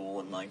middle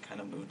school and, like,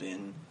 kind of moved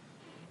in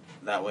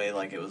that way,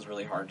 like, it was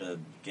really hard to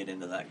get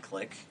into that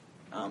clique.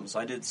 So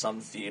I did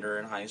some theater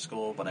in high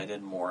school, but I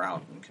did more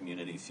out in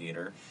community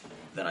theater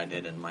than I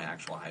did in my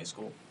actual high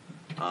school.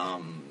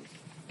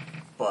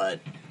 But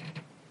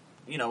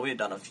we had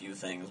done a few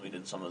things. We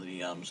did some of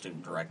the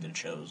student-directed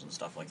shows and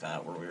stuff like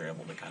that where we were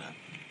able to kind of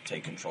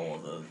take control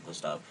of the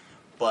stuff.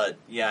 But,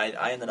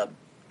 I ended up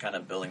kind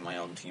of building my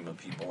own team of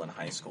people in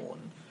high school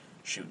and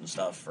shooting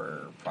stuff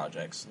for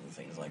projects and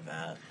things like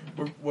that.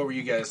 What were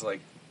you guys,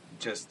 like,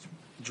 just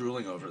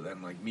drooling over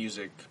then? Like,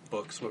 music,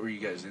 books, what were you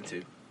guys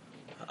into?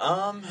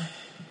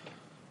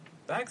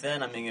 Back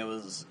then, it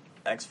was...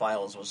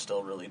 X-Files was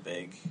still really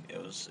big.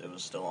 It was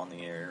still on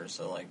the air,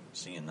 so, like,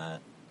 seeing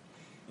that...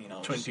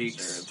 Twin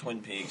Peaks.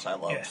 Twin Peaks. I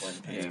love Twin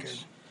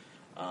Peaks.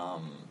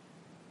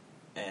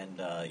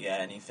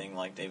 Anything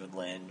like David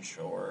Lynch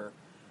or,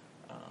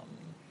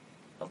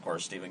 of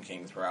course, Stephen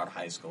King throughout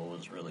high school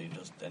was really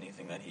just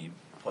anything that he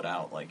put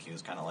out. Like, he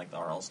was kind of like the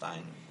R.L.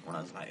 Stine when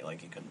I was in high.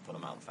 Like, he couldn't put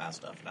them out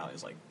fast enough. Now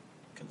he's, like,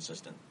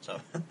 consistent. So,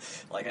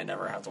 like, I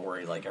never have to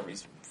worry, like, every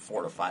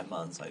 4 to 5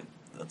 months.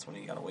 That's when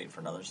you got to wait for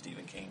another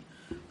Stephen King.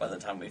 By the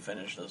time we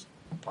finish this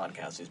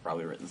podcast, he's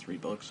probably written 3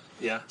 books.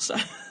 Yeah. So...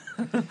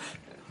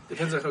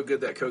 Depends on how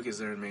good that Coke is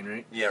there in Maine,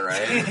 right? Yeah,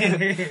 right.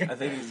 I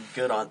think he's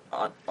good on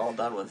all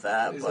done with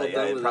that, He's but he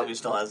probably it.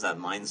 still has that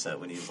mindset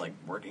when he's like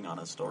working on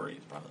a story.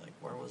 He's probably like,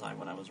 "Where was I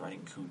when I was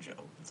writing Cujo?"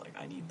 It's like,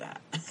 I need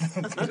that.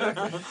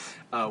 Exactly.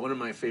 One of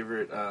my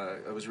favorite.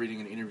 I was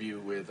reading an interview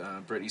with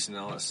Bret Easton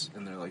Ellis,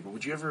 and they're like, well,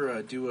 "Would you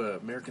ever do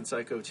American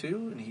Psycho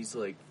 2?" And he's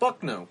like,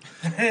 "Fuck no."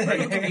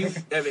 Like, do you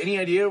have any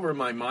idea where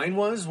my mind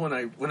was when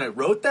I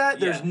wrote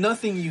that? There's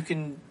nothing you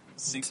can.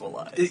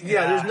 Sequelize.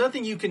 There's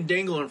nothing you can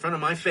dangle in front of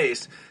my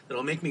face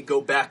that'll make me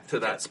go back to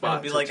that spot. It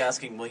would be like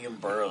asking William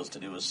Burroughs to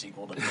do a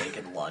sequel to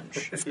Naked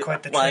Lunch. It's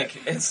quite the like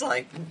trick. it's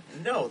like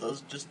no, those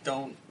just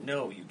don't.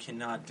 No, you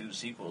cannot do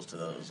sequels to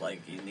those.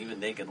 Like even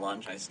Naked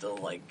Lunch, I still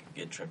like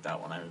get tripped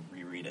out when I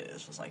reread it.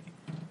 It's just like,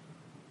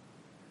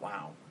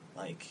 wow,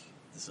 like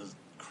this is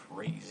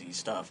crazy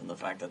stuff, and the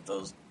fact that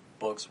those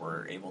books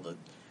were able to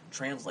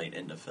translate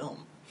into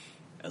film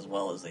as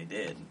well as they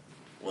did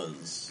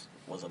was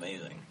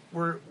amazing.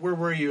 Where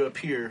were you up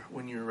here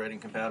when you were writing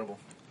Compatible?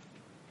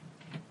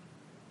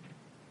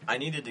 I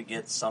needed to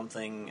get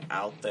something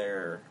out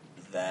there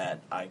that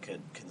I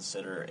could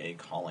consider a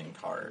calling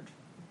card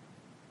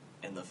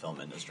in the film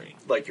industry.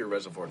 Like your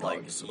Reservoir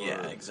Dogs.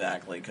 Yeah,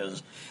 exactly.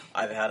 Because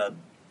I've had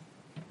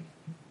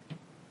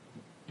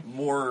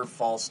more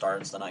false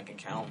starts than I can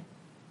count.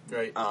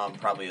 Right.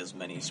 Probably as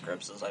many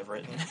scripts as I've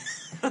written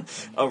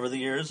over the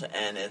years,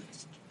 and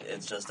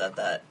it's just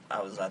that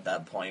I was at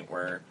that point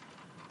where,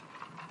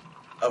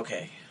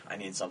 okay, I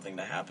need something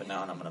to happen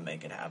now, and I'm going to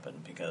make it happen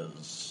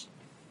because,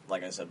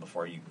 like I said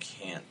before, you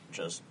can't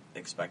just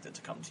expect it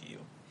to come to you.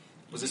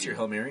 Was this your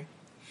Hail Mary?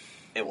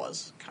 It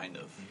was, kind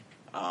of.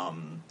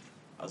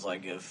 I was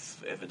like,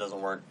 if it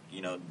doesn't work,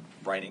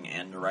 writing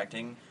and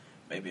directing,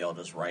 maybe I'll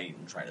just write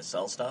and try to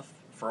sell stuff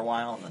for a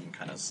while and then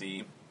kind of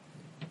see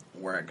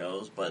where it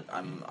goes. But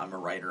I'm a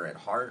writer at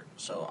heart,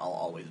 so I'll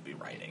always be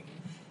writing.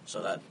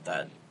 So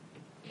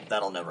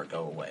that'll never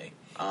go away.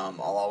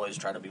 I'll always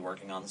try to be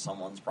working on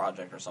someone's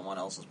project or someone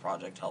else's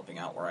project, helping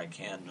out where I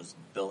can, just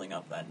building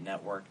up that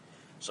network.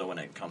 So when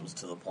it comes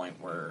to the point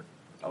where,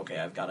 okay,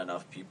 I've got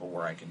enough people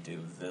where I can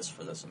do this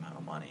for this amount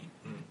of money,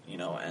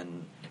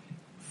 and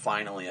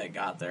finally I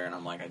got there, and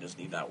I'm like, I just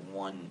need that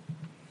one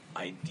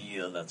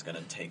idea that's going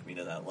to take me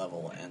to that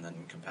level, and then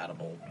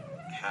Compatible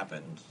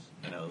happened,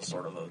 and it was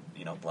sort of a,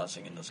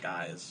 blessing in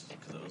disguise,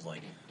 because it was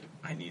like,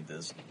 I need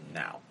this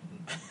now.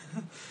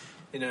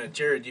 And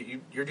Jared,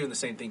 you're doing the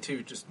same thing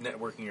too, just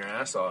networking your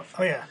ass off.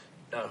 Oh yeah.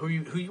 Who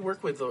you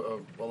work with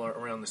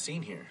around the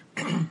scene here?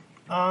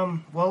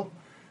 Well,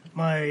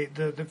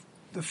 the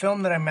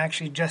film that I'm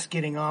actually just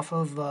getting off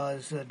of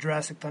is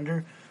Jurassic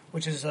Thunder,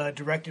 which is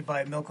directed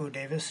by Milko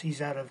Davis.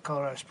 He's out of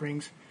Colorado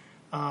Springs.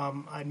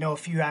 I know a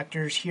few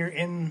actors here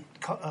in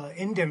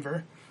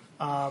Denver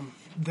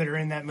that are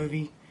in that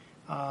movie,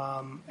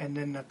 and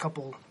then a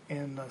couple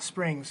in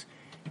Springs.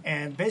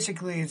 And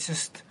basically, it's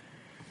just,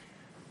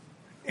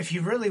 if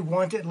you really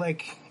want it,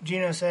 like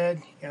Gino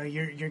said,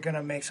 you're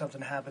gonna make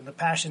something happen. The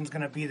passion's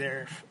gonna be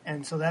there,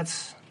 and so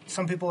that's.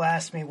 Some people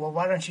ask me, well,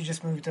 why don't you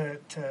just move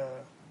to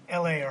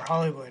L.A. or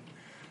Hollywood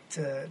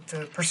to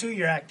pursue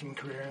your acting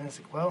career? And I was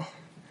like, well,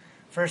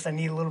 first I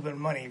need a little bit of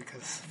money,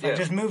 because if I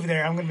just move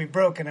there, I'm going to be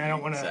broke, and I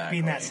don't want to be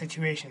in that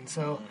situation.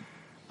 So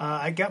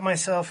I got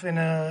myself in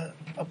a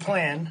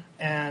plan,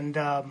 and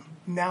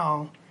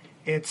now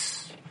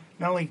it's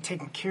not only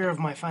taking care of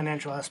my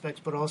financial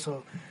aspects, but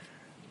also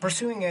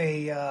pursuing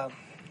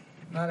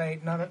not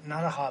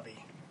a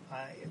hobby.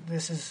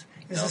 This is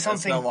something.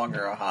 It's no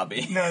longer a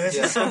hobby. No, this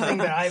is something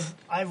that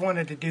I've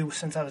wanted to do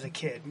since I was a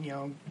kid.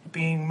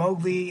 Being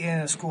Mowgli in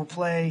a school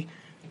play,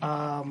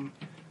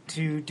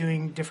 to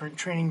doing different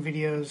training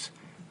videos,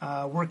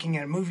 working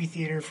at a movie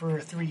theater for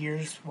 3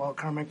 years while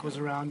Carmack was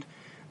around.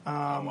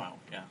 Wow,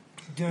 yeah.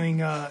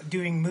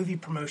 Doing movie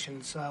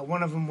promotions.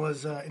 One of them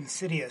was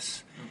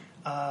Insidious.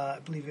 I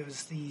believe it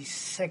was the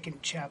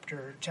second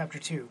chapter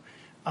 2,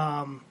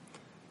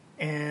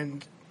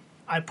 and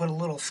I put a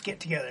little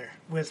skit together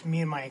with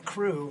me and my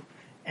crew,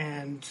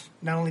 and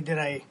not only did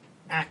I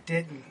act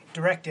it and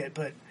direct it,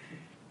 but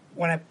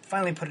when I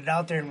finally put it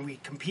out there and we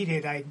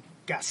competed, I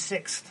got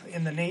 6th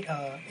in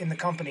the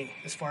company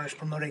as far as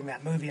promoting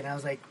that movie, and I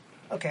was like,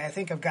 okay, I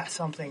think I've got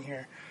something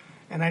here,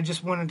 and I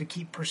just wanted to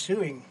keep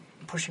pushing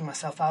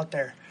myself out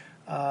there,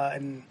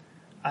 and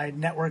I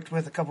networked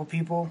with a couple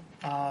people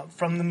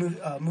from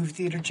the movie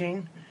theater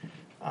chain,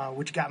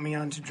 which got me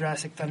onto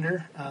Jurassic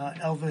Thunder.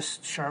 Elvis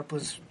Sharp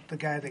was the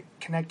guy that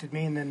connected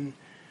me, and then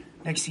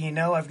next thing you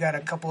know, I've got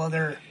a couple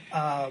other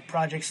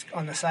projects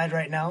on the side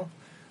right now.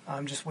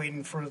 I'm just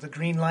waiting for the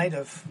green light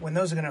of when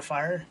those are going to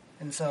fire.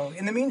 And so,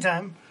 in the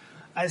meantime,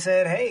 I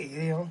said,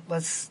 "Hey,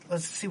 let's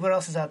see what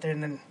else is out there."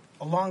 And then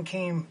along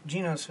came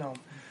Gino's film.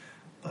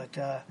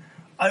 But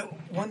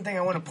one thing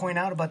I want to point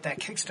out about that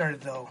Kickstarter,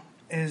 though,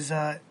 is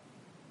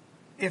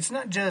it's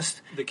not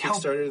just the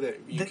Kickstarter that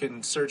you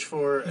can search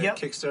for at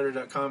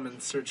Kickstarter.com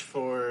and search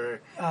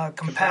for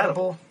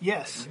Compatible.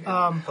 Yes,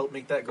 help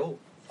make that goal.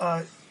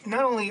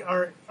 Not only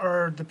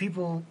are the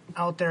people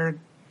out there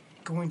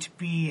going to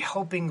be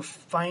helping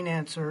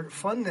finance or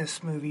fund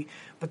this movie,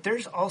 but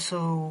there's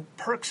also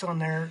perks on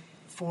there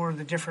for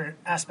the different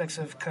aspects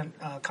of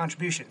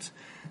contributions.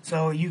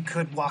 So you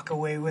could walk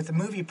away with a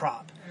movie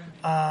prop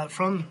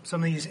from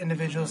some of these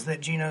individuals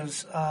that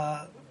Gino's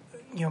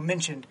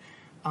mentioned.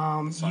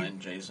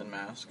 Signed Jason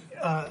mask.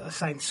 A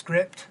signed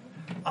script.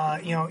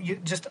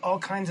 Just all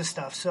kinds of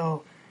stuff.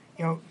 So,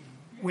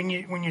 when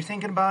you're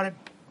thinking about it,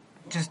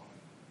 just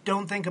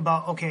don't think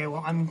about, okay,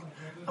 well, I'm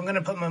going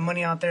to put my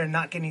money out there and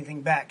not get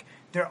anything back.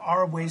 There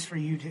are ways for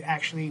you to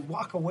actually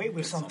walk away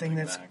with something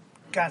that's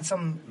got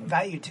some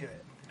value to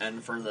it.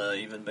 And for the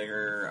even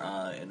bigger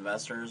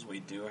investors, we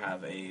do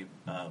have a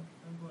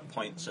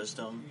point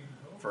system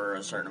for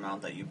a certain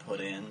amount that you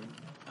put in.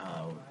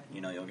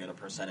 You'll get a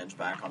percentage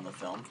back on the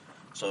film.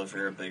 So if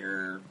you're a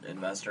bigger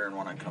investor and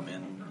want to come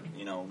in,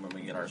 when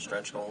we get our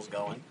stretch goals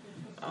going,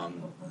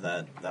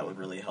 that would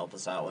really help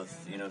us out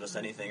with, just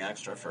anything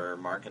extra for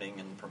marketing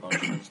and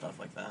promotion and stuff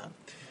like that.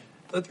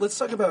 Let's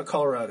talk about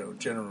Colorado in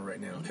general right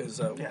now,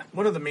 because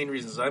one of the main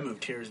reasons I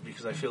moved here is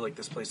because I feel like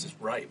this place is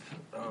ripe.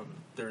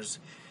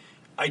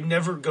 I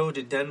never go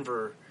to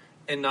Denver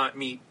and not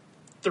meet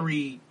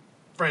 3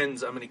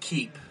 friends I'm going to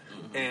keep,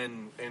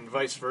 and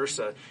vice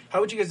versa. How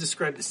would you guys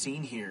describe the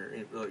scene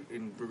here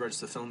in regards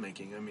to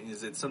filmmaking? I mean,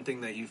 is it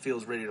something that you feel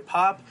is ready to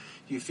pop?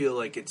 Do you feel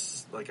like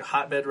it's like a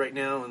hotbed right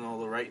now, and all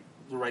the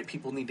right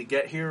people need to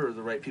get here, or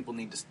the right people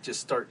need to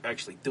just start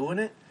actually doing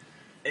it?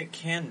 It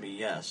can be,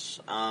 yes.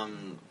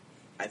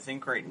 I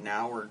think right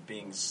now we're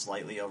being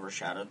slightly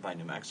overshadowed by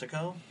New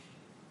Mexico.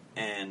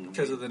 And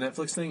because of the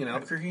Netflix thing in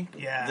Albuquerque?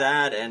 Yeah.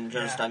 that, and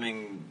just, Yeah. I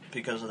mean,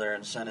 because of their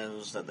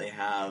incentives that they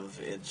have,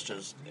 it's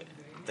just,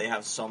 they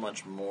have so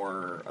much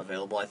more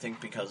available. I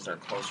think because they're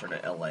closer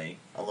to LA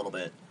a little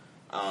bit.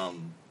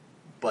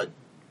 But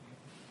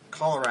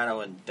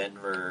Colorado and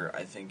Denver,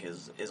 I think,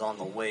 is on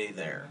the way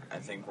there. I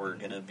think we're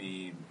going to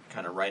be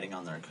kind of riding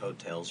on their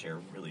coattails here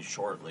really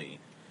shortly,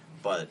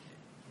 but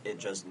it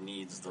just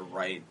needs the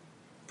right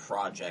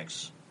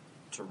projects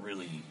to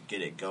really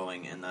get it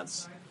going, and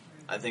that's,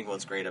 I think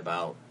what's great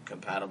about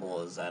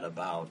Compatible is that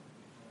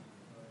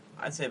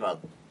I'd say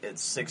about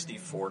it's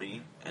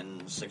 60-40,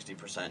 and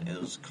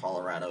 60% is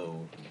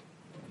Colorado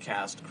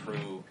cast,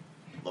 crew,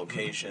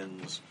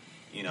 locations.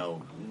 You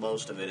know,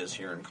 most of it is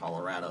here in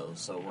Colorado,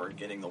 so we're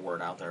getting the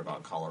word out there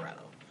about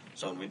Colorado.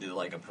 So when we do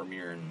like a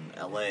premiere in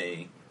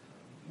LA,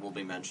 we'll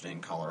be mentioning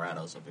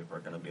Colorado, so people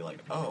are going to be like,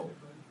 oh,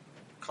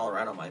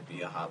 Colorado might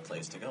be a hot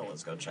place to go.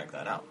 Let's go check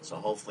that out. So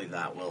hopefully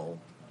that will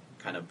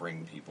kind of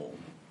bring people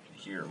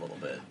here a little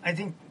bit. I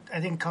think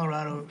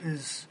Colorado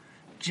is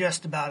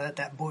just about at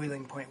that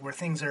boiling point where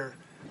things are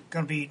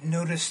going to be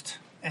noticed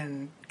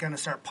and going to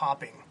start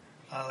popping,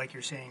 like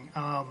you're saying.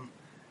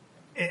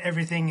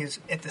 Everything is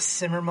at the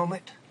simmer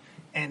moment,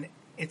 and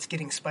it's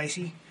getting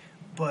spicy.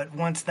 But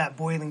once that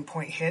boiling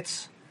point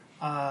hits,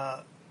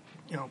 I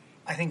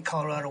think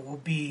Colorado will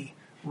be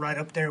right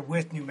up there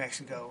with New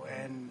Mexico,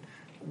 and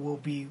will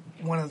be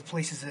one of the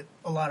places that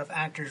a lot of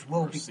actors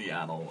will be.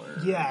 Seattle,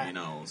 or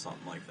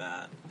something like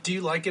that. Do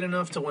you like it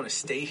enough to want to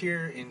stay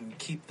here and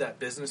keep that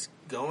business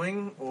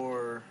going,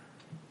 or?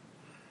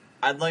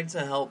 I'd like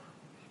to help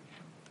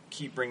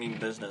keep bringing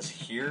business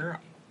here.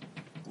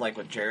 Like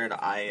with Jared,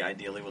 I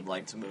ideally would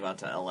like to move out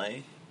to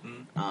LA,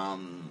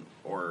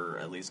 or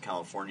at least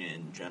California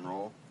in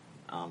general,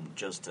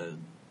 just to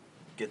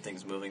get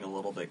things moving a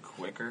little bit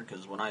quicker.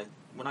 Because when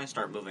I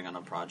start moving on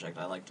a project,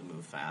 I like to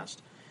move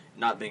fast.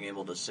 Not being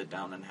able to sit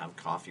down and have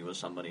coffee with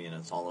somebody and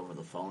it's all over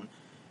the phone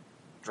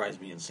drives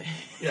me insane.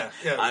 Yeah.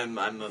 I'm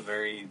a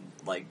very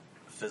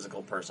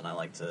physical person. I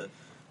like to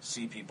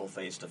see people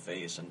face to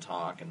face and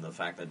talk. And the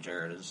fact that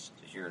Jared is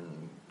here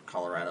in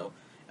Colorado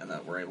and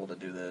that we're able to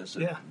do this,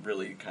 it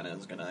really kind of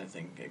is going to, I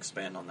think,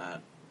 expand on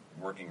that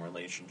working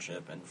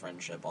relationship and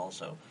friendship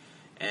also.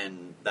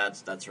 And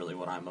that's really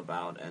what I'm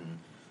about. And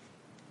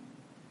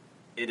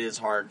it is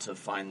hard to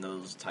find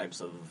those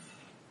types of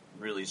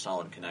really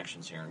solid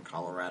connections here in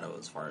Colorado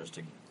as far as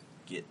to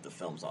get the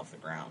films off the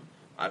ground.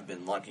 I've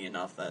been lucky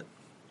enough that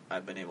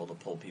I've been able to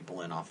pull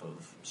people in off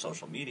of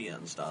social media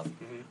and stuff,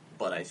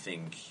 but I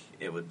think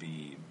it would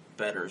be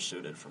better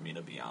suited for me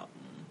to be out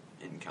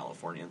in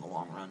California in the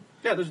long run.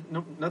 Yeah, there's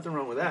nothing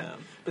wrong with that. Yeah.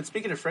 But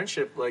speaking of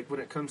friendship, when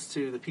it comes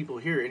to the people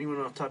here, anyone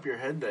off the top of your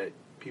head that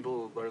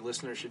people, our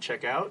listeners, should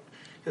check out?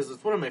 Because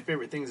it's one of my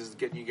favorite things is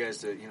getting you guys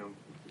to,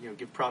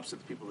 give props to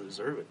the people that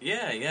deserve it.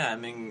 Yeah. I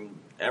mean,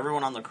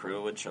 everyone on the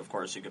crew, which of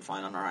course you could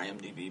find on our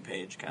IMDb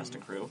page, Cast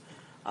and Crew.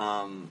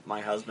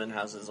 My husband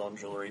has his own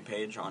jewelry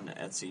page on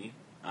Etsy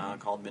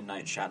called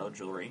Midnight Shadow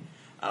Jewelry.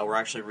 We're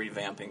actually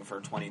revamping for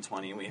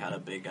 2020. We had a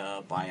big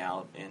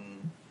buyout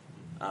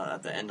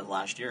at the end of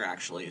last year,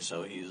 actually.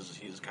 So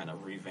he's kind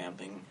of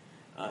revamping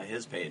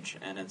his page,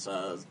 and it's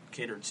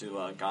catered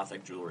to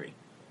Gothic jewelry.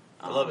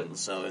 I love it.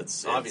 So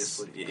it's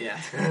obviously,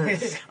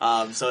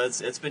 so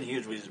it's been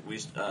huge. We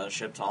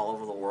shipped all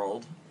over the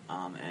world,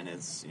 and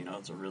it's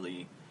a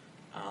really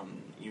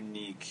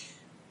unique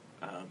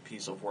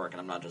piece of work. And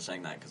I'm not just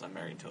saying that because I'm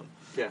married to him.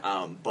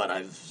 Yeah. But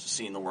I've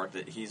seen the work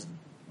that he's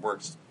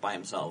works by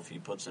himself. He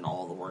puts in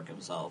all the work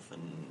himself,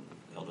 and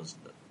he'll just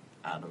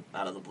out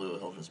of the blue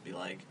he'll just be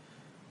like,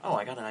 "Oh,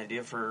 I got an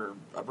idea for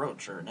a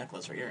brooch or a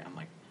necklace or earring." I'm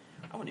like,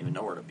 I wouldn't even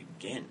know where to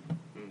begin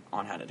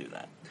on how to do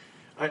that.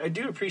 I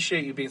do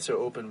appreciate you being so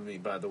open with me,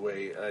 by the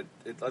way. I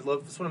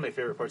love, it's one of my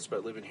favorite parts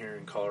about living here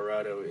in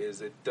Colorado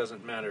is it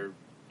doesn't matter.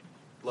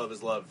 Love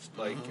is love.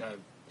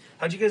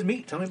 How'd you guys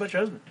meet? Tell me about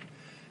your husband.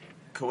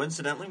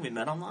 Coincidentally, we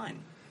met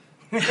online.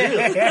 Is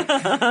there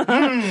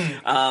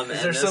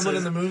someone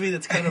in the movie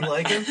that's kind of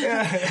like him?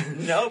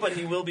 No, but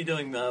he will be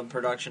doing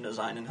production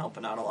design and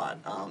helping out a lot.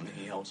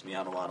 He helps me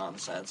out a lot on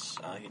sets.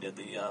 He did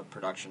the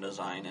production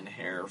design and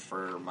hair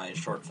for my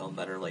short film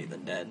Better Late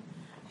Than Dead,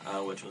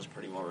 which was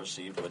pretty well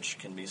received, which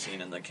can be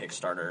seen in the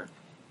Kickstarter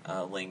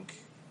link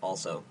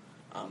also.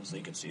 So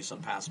you can see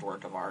some past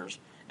work of ours.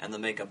 And the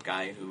makeup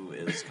guy who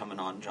is coming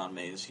on, John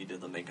Mays, he did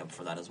the makeup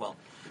for that as well.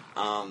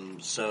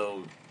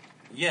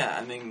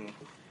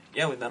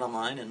 We met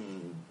online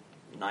in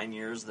 9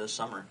 years this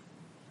summer.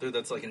 Dude,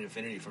 that's like an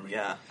infinity for me.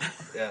 Yeah.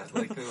 Yeah,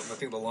 I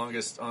think the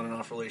longest on and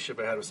off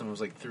relationship I had with someone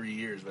was 3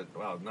 years, but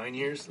wow, 9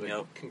 years?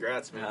 Yep.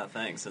 Congrats, man. Yeah,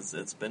 thanks.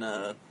 It's been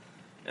an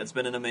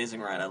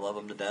amazing ride. I love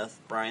him to death.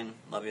 Brian,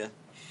 love you.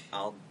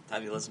 I'll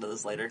have you listen to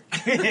this later.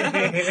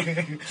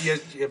 You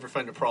ever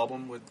find a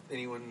problem with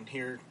anyone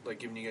here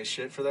giving you guys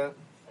shit for that?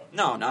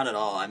 No, not at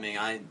all. I mean,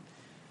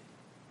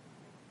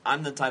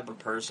 I'm the type of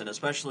person,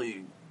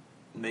 especially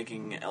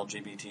making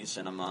LGBT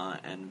cinema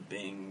and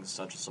being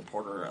such a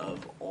supporter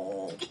of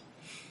all,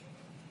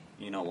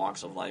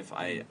 walks of life,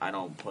 I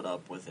don't put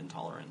up with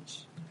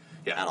intolerance.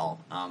 at all.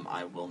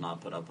 I will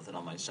not put up with it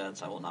on my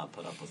sets. I will not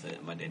put up with it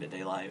in my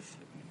day-to-day life,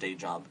 day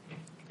job,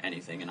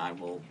 anything, and I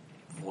will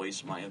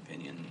voice my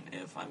opinion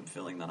if I'm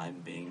feeling that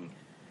I'm being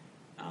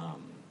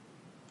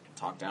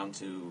talked down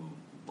to,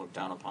 looked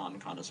down upon,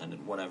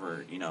 condescended,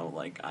 whatever,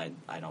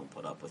 I don't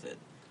put up with it.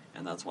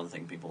 And that's one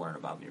thing people learn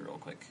about me real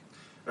quick.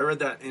 I read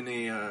that in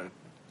a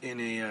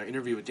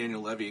interview with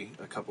Daniel Levy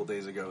a couple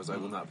days ago. I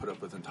will not put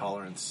up with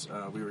intolerance.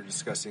 We were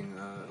discussing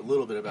a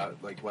little bit about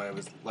why I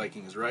was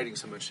liking his writing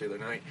so much the other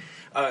night.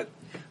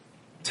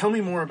 Tell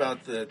me more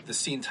about the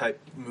scene type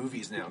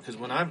movies now, because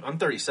when I'm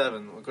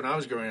 37. When I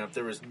was growing up,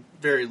 there was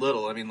very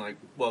little. I mean, like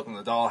Welcome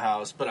to the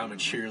Dollhouse, but I'm a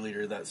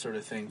cheerleader, that sort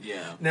of thing.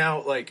 Yeah.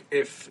 Now, like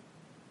if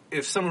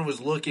someone was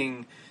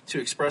looking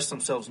to express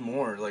themselves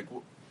more, like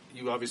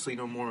you obviously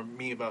know more than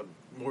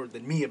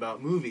me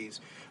about movies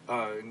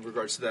in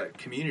regards to that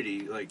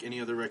community. Like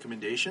any other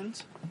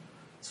recommendations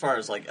as far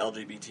as like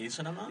LGBT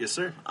cinema? Yes,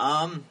 sir.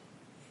 Well,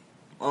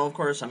 of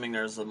course. I mean,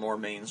 there's the more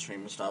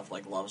mainstream stuff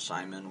like Love,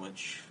 Simon,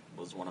 which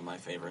was one of my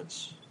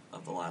favorites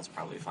of the last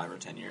probably 5 or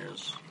 10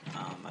 years.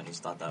 I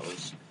just thought that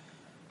was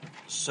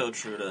so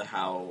true to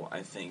how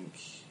I think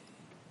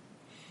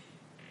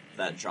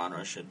that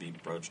genre should be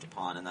broached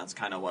upon, and that's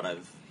kind of what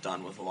I've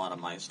done with a lot of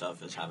my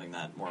stuff, is having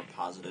that more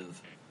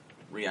positive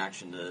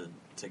reaction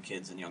to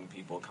kids and young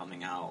people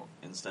coming out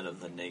instead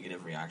of the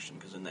negative reaction.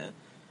 Because in the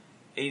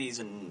 80s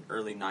and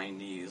early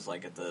 90s,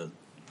 like at the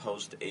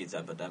post-AIDS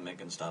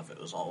epidemic and stuff,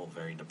 it was all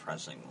very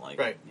depressing. Like,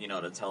 right.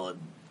 To tell a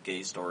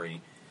gay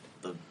story,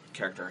 the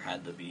character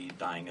had to be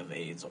dying of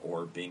AIDS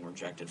or being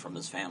rejected from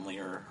his family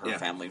or her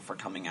family for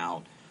coming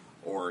out,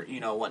 or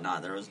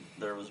whatnot.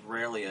 There was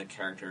rarely a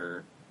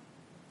character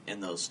in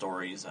those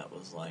stories that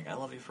was like, I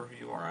love you for who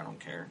you are, I don't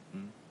care.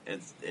 Mm.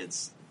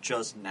 It's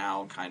just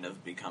now kind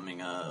of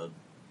becoming a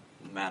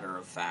matter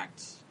of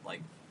fact,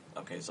 like,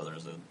 okay, so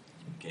there's a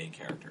gay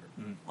character,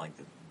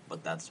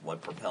 but that's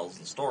what propels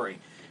the story,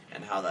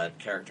 and how that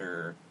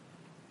character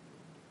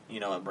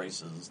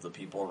embraces the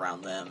people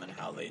around them and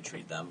how they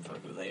treat them for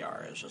who they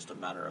are. It's just a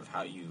matter of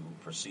how you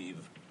perceive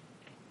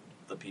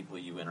the people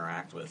you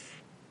interact with,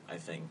 I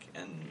think.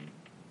 And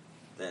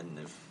then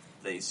if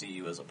they see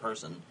you as a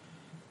person,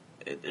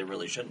 it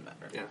really shouldn't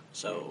matter. Yeah.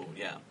 So,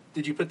 yeah.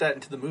 Did you put that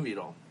into the movie at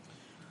all?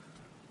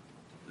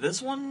 This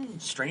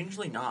one,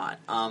 strangely not,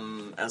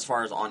 as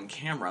far as on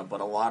camera, but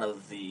a lot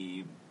of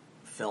the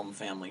film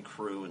family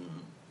crew and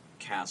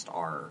cast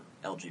are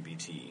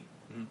LGBT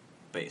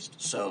based.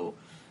 So,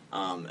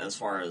 as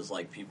far as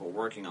like people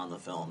working on the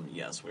film,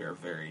 yes, we are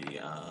very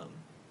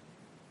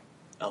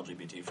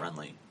LGBT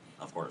friendly,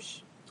 of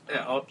course.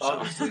 Yeah,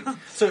 obviously.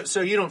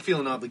 So you don't feel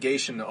an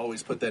obligation to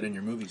always put that in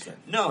your movies, then?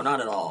 No, not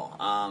at all.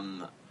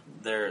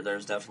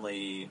 There's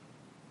definitely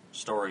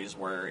stories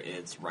where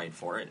it's right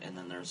for it, and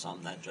then there's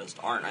some that just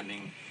aren't. I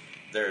mean,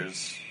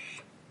 there's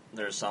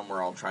some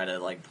where I'll try to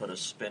like put a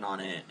spin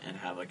on it and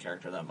have a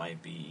character that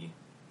might be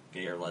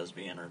gay or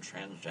lesbian or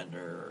transgender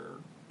or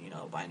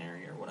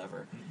binary or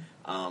whatever.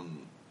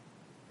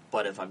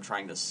 But if I'm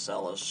trying to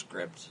sell a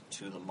script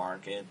to the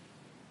market,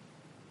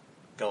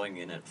 going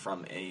in it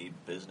from a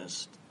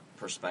business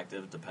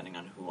perspective, depending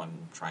on who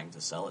I'm trying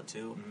to sell it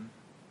to,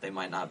 they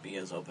might not be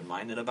as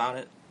open-minded about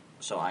it.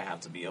 So I have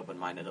to be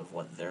open-minded of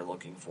what they're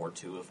looking for,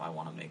 too, if I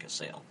want to make a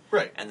sale.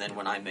 Right. And then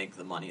when I make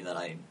the money that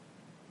I,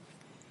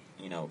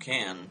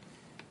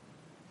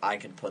 I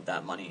can put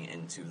that money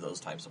into those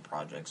types of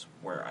projects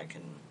where I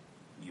can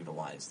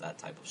utilize that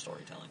type of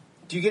storytelling.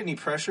 Do you get any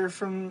pressure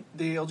from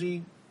the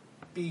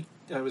I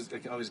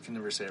always can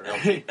never say it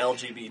right.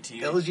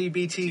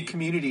 LGBT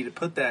community to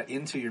put that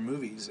into your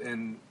movies?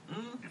 And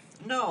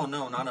No,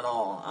 not at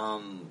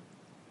all.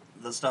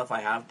 The stuff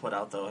I have put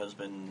out, though, has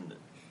been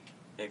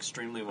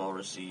extremely well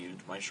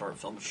received. My short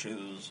film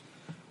Shoes,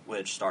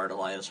 which starred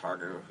Elias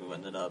Harder, who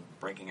ended up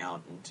breaking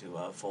out into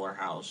Fuller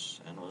House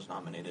and was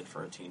nominated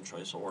for a Teen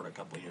Choice Award a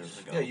couple years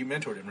ago. Yeah, you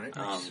mentored him, right?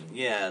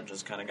 Yeah,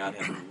 just kind of got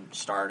him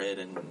started,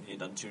 and he'd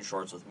done 2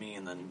 shorts with me,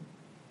 and then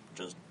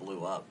just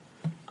blew up.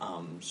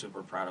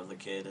 Super proud of the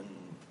kid and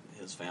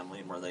his family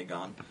and where they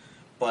gone.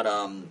 But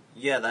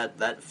yeah,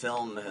 that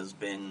film has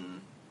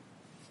been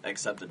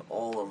accepted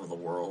all over the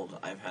world.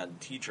 I've had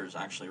teachers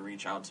actually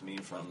reach out to me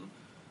from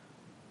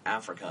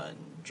Africa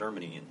and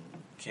Germany and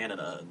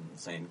Canada and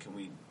saying, can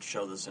we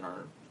show this in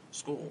our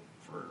school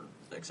for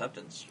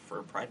acceptance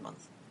for Pride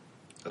Month?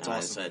 That's and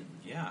awesome. I said,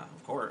 yeah,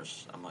 of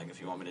course. I'm like,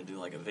 if you want me to do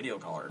like a video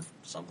call or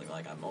something,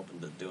 like, I'm open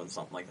to doing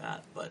something like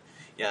that. But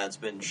yeah, it's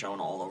been shown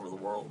all over the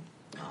world.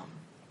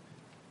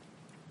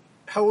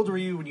 How old were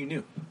you when you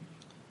knew?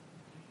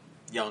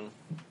 Young.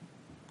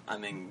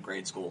 I'm in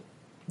grade school.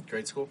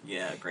 Grade school?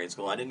 Yeah, grade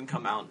school. I didn't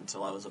come out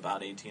until I was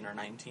about 18 or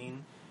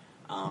 19.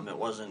 It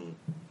wasn't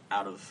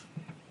out of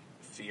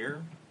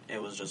fear.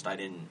 It was just I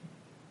didn't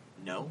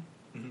know,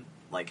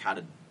 like, how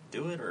to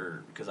do it,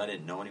 or because I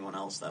didn't know anyone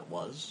else that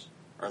was,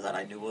 or that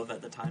I knew of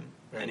at the time.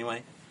 Right.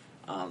 Anyway,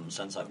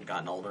 since I've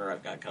gotten older,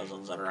 I've got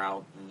cousins that are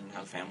out and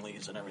have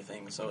families and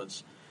everything, so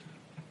it's,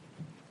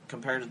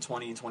 compared to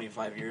 20,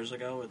 25 years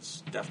ago,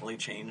 it's definitely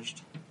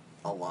changed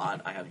a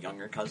lot. I have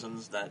younger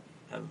cousins that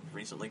have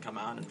recently come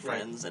out, and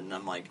friends, and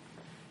I'm like,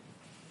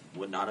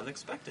 would not have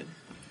expected.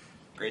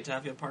 Great to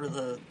have you a part of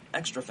the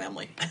extra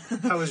family.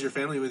 How was your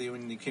family with you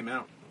when you came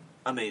out?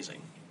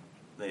 Amazing.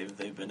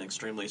 They've been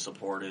extremely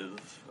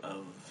supportive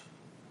of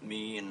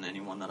me and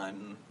anyone that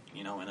I'm,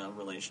 in a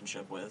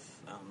relationship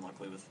with.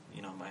 Luckily with,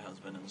 my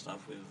husband and stuff,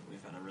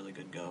 we've had a really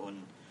good go,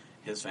 and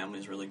his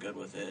family's really good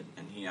with it,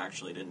 and he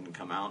actually didn't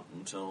come out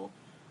until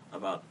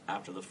about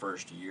after the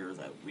first year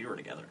that we were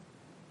together.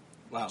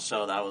 Wow.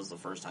 So that was the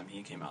first time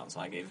he came out, so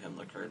I gave him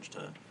the courage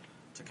to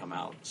come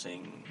out,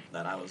 seeing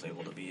that I was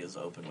able to be as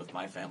open with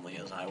my family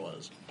as I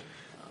was.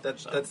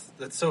 That's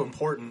so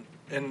important.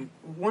 And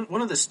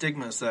one of the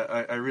stigmas that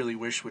I really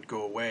wish would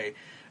go away,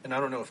 and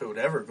I don't know if it would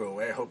ever go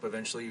away, I hope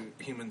eventually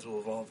humans will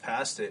evolve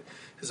past it,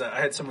 because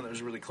I had someone that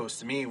was really close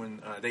to me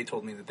when they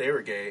told me that they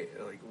were gay,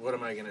 like, what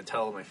am I going to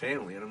tell my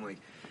family? And I'm like,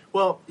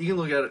 well, you can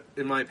look at it,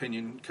 in my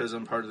opinion, because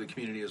I'm part of the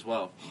community as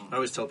well. I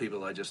always tell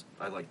people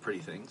I like pretty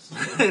things.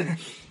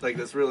 Like,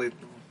 that's really the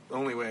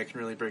only way I can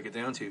really break it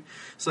down to.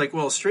 It's like,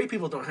 well, straight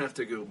people don't have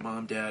to go,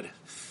 Mom, Dad,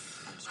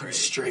 I'm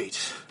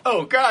straight.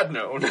 Oh, God,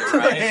 no.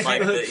 Right?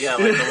 Like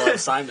the Love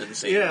Simon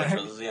scene, which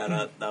was,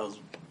 that was,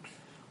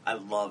 I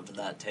loved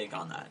that take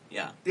on that,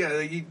 yeah. Yeah,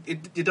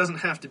 it doesn't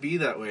have to be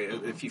that way.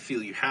 Mm-hmm. If you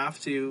feel you have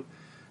to,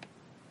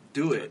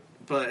 do it.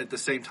 But at the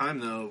same time,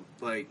 though,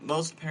 like...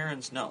 Most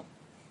parents know.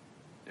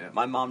 Yeah.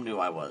 My mom knew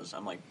I was.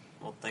 I'm like,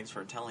 well, thanks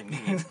for telling me.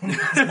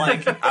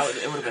 Like,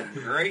 it would have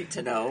been great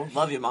to know.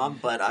 Love you, Mom,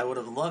 but I would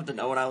have loved to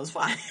know when I was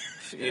 5.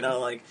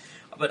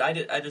 But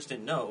I just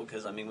didn't know,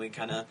 because, we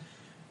kind of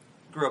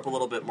grew up a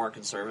little bit more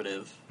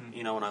conservative,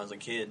 when I was a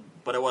kid.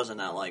 But it wasn't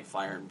that, like,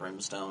 fire and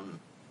brimstone,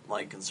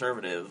 like,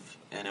 conservative,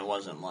 and it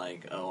wasn't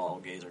like, oh, all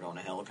gays are going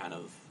to hell kind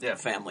of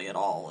family at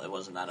all. It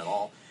wasn't that at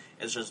all.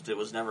 It's just, it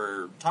was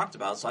never talked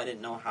about, so I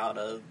didn't know how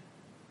to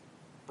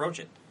broach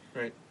it.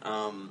 Right.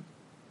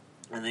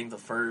 I think the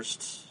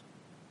first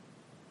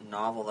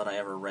novel that I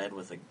ever read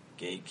with a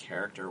gay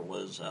character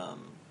was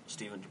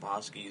Stephen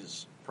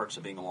Chbosky's Perks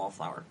of Being a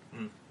Wallflower.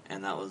 Mm.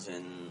 And that was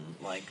in,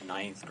 like,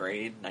 9th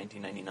grade,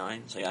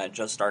 1999. So, I had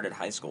just started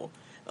high school.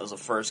 That was the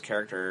first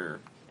character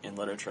in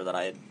literature that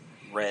I had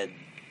read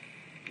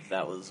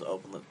that was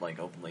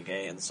openly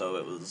gay, and so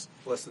it was...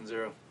 Less than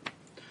 0.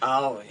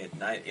 Oh,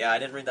 I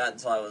didn't read that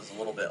until I was a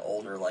little bit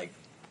older, like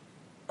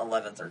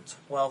 11th or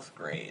 12th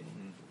grade.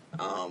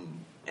 Mm.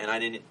 And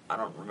I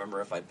don't remember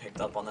if I picked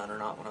up on that or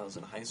not when I was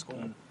in high school.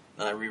 Mm.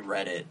 Then I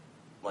reread it,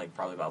 like,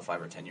 probably about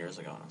 5 or 10 years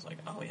ago, and I was like,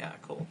 oh, yeah,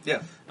 cool.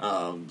 Yeah.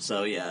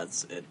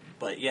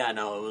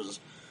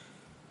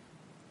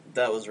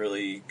 That was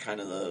really kind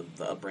of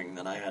the upbringing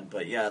that I had.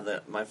 But,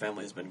 my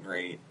family's been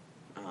great.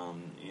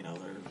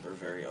 They're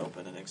very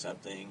open and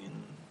accepting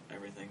and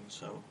everything,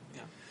 so,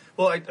 yeah.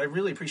 Well, I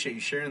really appreciate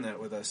you sharing that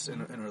with us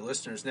and our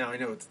listeners. Now, I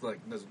know it's like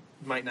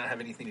might not have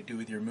anything to do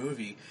with your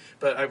movie,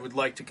 but I would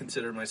like to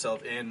consider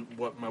myself and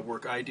what my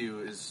work I do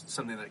is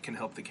something that can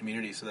help the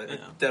community. So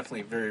that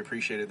definitely very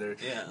appreciated there.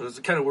 Yeah. I was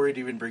kind of worried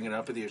to even bring it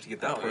up with you to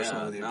get that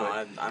personal with you. No,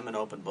 but I'm an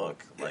open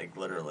book, like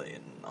literally,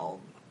 and I'll,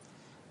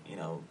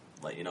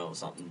 let you know if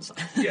something's,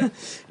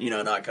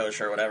 not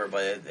kosher or whatever.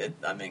 But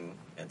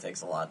it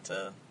takes a lot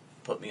to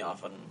put me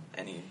off on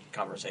any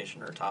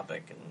conversation or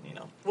topic, and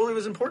Well, it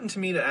was important to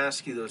me to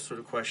ask you those sort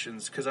of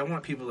questions because I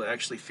want people to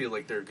actually feel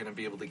like they're going to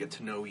be able to get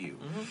to know you,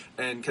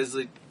 and because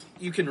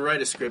you can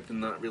write a script and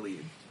not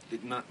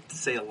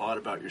say a lot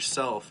about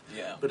yourself.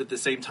 Yeah. But at the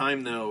same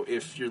time, though,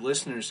 if your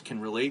listeners can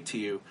relate to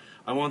you,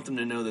 I want them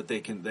to know that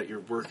that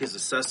your work is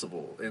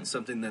accessible and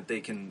something that they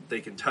can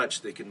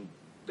touch, they can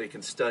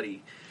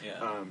study.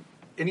 Yeah.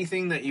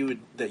 Anything that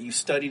you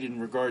studied in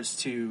regards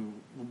to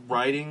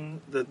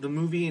writing the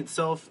movie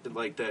itself,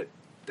 like that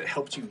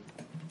helped you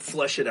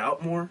flesh it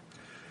out more?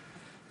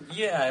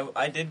 Yeah,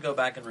 I did go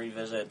back and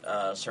revisit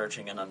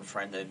Searching and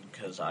Unfriended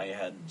because I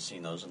had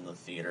seen those in the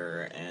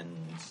theater, and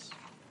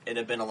it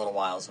had been a little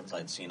while since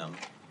I'd seen them.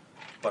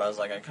 But I was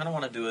like, I kind of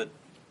want to do it,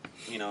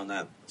 in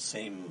that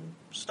same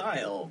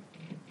style.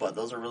 But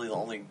those are really the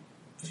only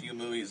few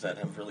movies that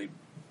have really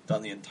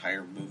done the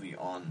entire movie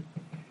on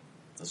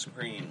the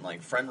screen.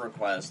 Like Friend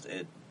Request,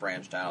 it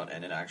branched out,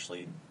 and it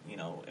actually,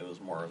 it was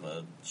more of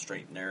a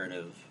straight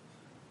narrative,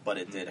 but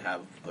it did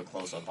have the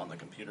close-up on the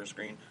computer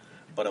screen,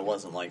 but it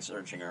wasn't like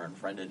Searching or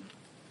Unfriended.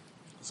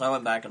 So I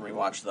went back and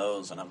rewatched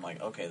those, and I'm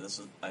like, okay,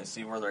 I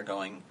see where they're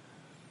going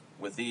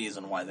with these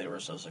and why they were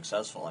so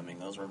successful.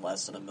 Those were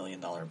less than $1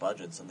 million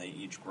budgets, and they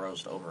each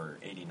grossed over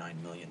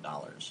 $89 million.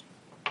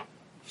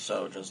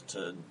 So just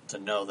to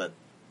know that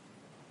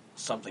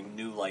something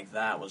new like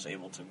that was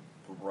able to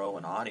grow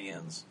an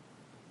audience,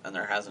 and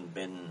there hasn't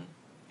been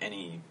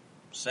any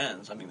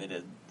since. They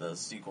did the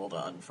sequel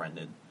to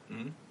Unfriended,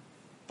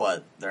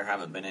 but there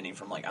haven't been any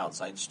from like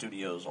outside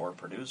studios or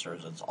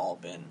producers. It's all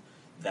been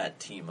that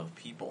team of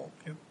people.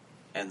 Yep.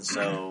 And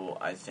so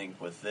I think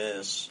with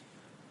this,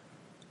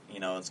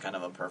 it's kind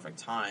of a perfect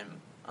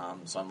time.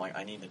 So I'm like,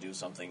 I need to do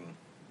something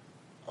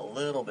a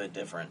little bit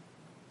different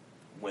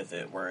with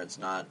it, where it's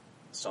not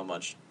so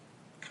much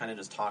kind of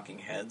just talking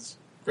heads,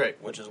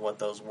 right? Which is what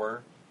those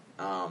were,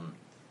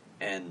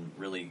 and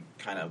really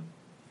kind of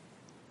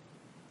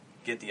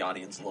get the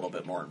audience a little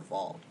bit more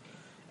involved.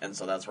 And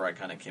so that's where I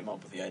kind of came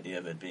up with the idea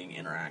of it being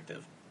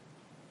interactive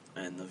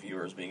and the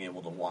viewers being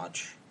able to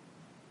watch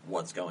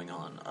what's going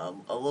on.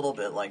 A little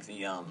bit like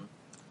the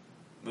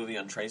movie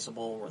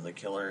Untraceable, where the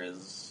killer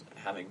is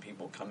having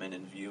people come in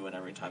and view, and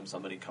every time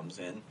somebody comes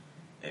in,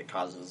 it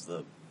causes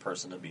the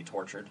person to be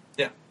tortured.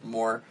 Yeah.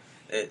 More.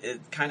 It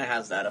kind of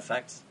has that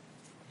effect,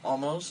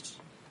 almost.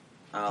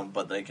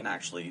 But they can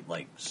actually,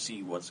 like,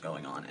 see what's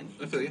going on,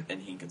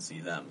 and he can see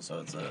them, so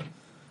it's a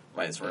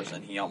vice versa.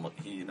 And he,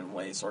 in a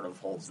way, sort of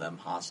holds them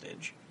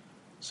hostage,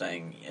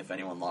 saying, if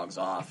anyone logs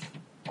off,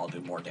 I'll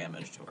do more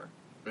damage to her.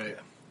 Right.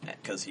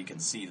 Because he can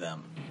see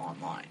them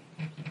online.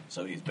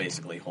 So he's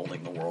basically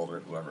holding the world or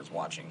whoever's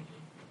watching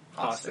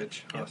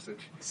hostage. Hostage.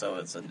 So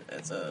it's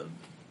a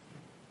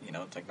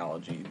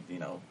technology,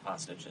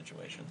 hostage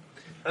situation.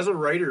 As a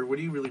writer, what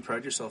do you really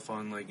pride yourself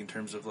on, like, in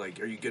terms of,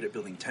 like, are you good at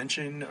building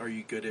tension? Are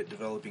you good at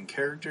developing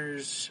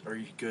characters? Are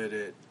you good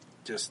at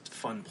just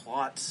fun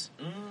plots?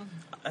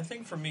 I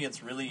think for me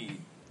it's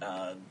really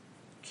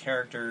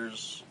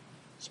characters,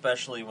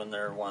 especially when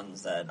they're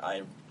ones that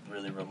I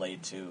really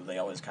relate to. They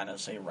always kind of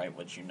say, write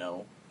what you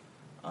know.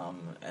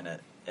 And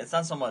it's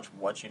not so much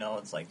what you know,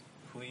 it's like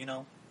who you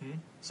know. Mm-hmm.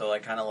 So I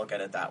kind of look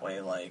at it that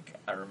way. Like,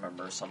 I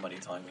remember somebody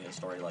telling me a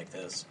story like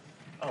this.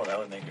 Oh, that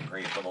would make a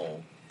great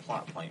little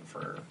plot point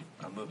for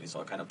a movie. So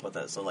I kind of put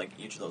that. So, like,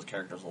 each of those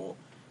characters will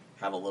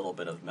have a little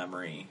bit of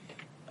memory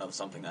of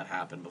something that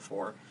happened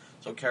before.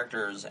 So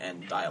characters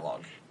and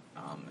dialogue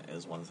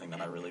is one thing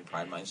that I really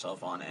pride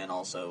myself on. And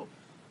also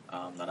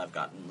that I've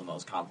gotten the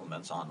most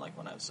compliments on. Like,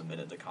 when I've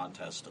submitted to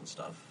contests and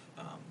stuff,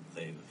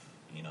 they've,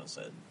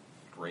 said,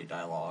 great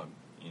dialogue,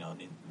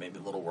 maybe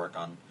a little work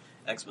on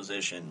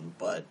exposition,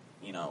 but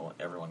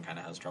everyone kind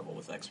of has trouble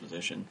with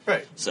exposition,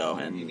 right? So,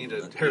 and you need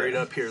to hurry it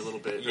up here a little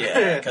bit,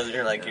 yeah, because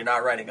you're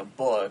not writing a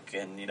book,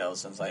 and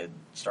since I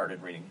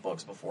started reading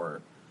books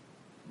before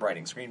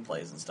writing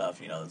screenplays and stuff,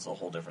 it's a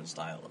whole different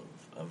style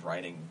of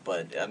writing.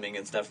 But I mean,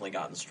 it's definitely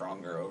gotten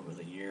stronger over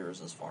the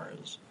years as far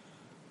as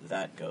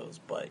that goes.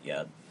 But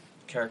yeah,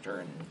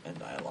 character and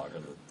dialogue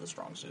are the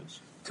strong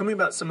suits. Tell me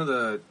about some of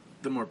the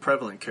more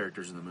prevalent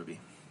characters in the movie.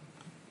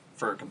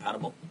 For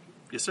Compatible?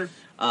 Yes, sir.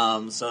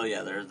 So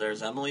yeah,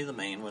 there's Emily the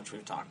main, which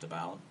we've talked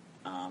about.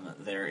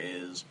 There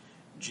is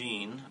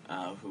Jean,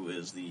 who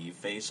is the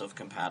face of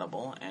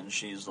Compatible, and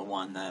she's the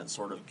one that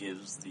sort of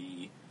gives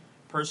the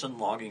person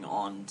logging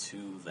on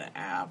to the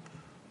app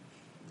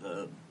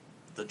the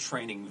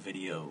training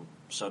video,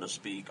 so to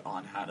speak,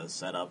 on how to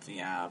set up the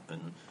app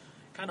and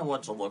kind of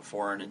what to look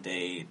for in a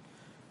date.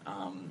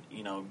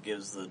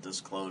 Gives the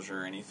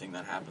disclosure, anything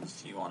that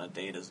happens to you on a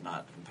date is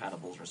not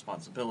Compatible's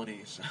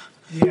responsibility. So,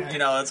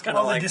 yeah. It's kind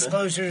of all like the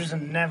disclosures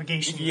and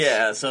navigation.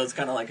 Yeah, so it's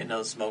kind of like a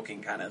no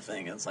smoking kind of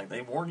thing. It's like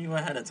they warn you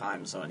ahead of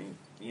time, so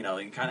you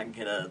kind of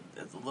get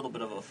it's a little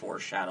bit of a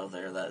foreshadow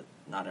there that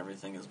not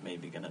everything is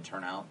maybe going to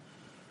turn out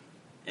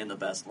in the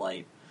best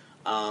light.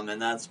 And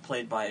that's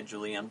played by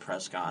Julianne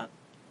Prescott,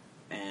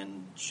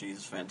 and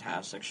she's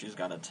fantastic. She's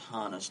got a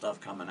ton of stuff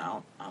coming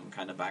out.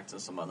 Kind of back to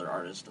some other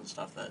artists and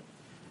stuff that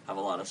have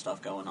a lot of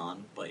stuff going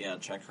on. But yeah,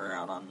 check her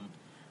out on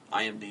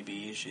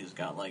IMDb. She's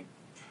got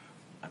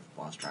I've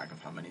lost track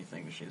of how many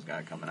things she's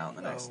got coming out in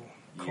the next year.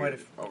 Quite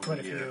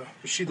a few.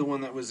 Was she the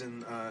one that was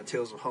in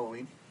Tales of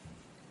Halloween?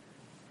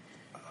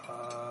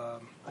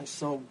 I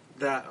saw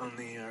that on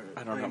the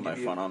I don't have my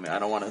phone on me. I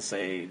don't want to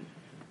say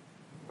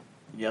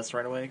yes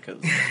right away, because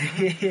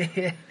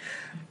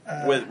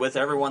with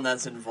everyone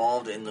that's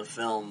involved in the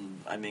film,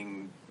 I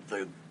mean,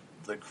 the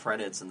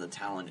credits and the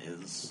talent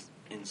is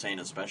insane,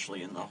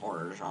 especially in the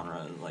horror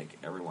genre. Like,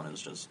 everyone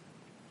is just...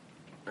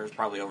 There's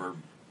probably over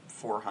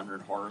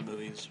 400 horror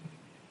movies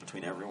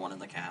between everyone in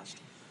the cast.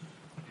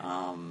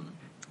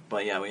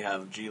 But yeah, we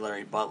have G.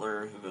 Larry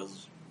Butler, who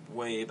goes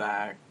way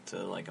back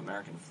to,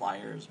 American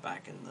Flyers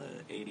back in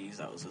the 80s.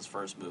 That was his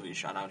first movie,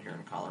 shot out here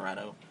in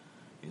Colorado.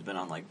 He's been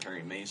on,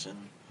 Perry Mason.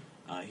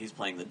 He's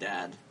playing the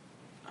dad,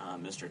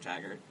 Mr.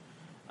 Taggart.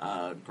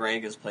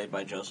 Greg is played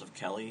by Joseph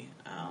Kelly,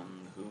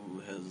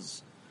 who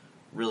has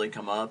really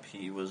come up.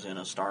 He was in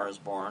A Star Is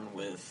Born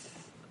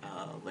with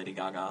Lady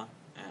Gaga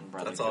and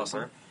Bradley Cooper. That's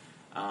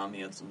awesome.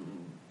 He had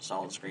some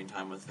solid screen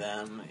time with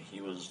them. He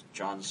was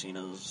John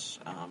Cena's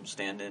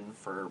stand-in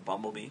for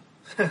Bumblebee.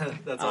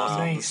 That's awesome.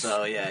 Nice.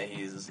 So yeah,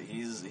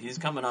 he's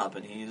coming up,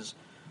 and he's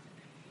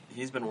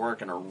been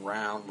working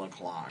around the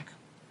clock.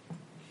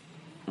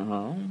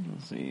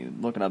 Let's see.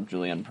 Looking up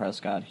Julianne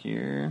Prescott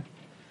here.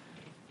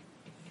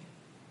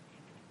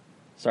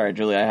 Sorry,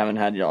 Julie, I haven't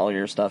had all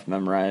your stuff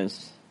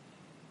memorized.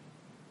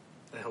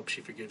 I hope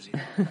she forgives you.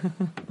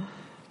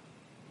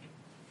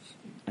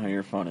 Oh,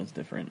 your phone is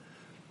different.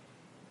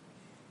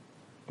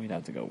 We'd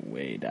have to go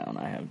way down.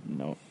 I have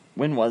no...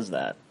 When was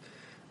that?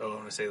 Oh, I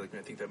want to say, I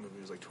think that movie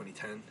was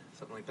 2010,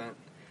 something like that.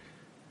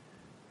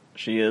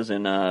 She is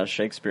in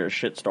Shakespeare's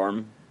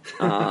Shitstorm,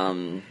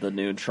 the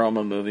new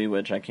Trauma movie,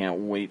 which I can't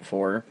wait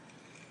for.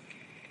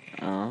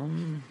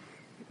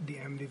 The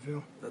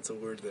Amityville. That's a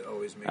word that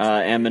always makes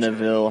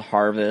Amityville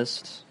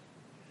Harvest.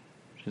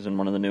 She's in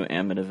one of the new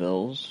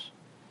Amityvilles.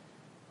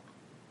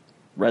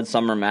 Red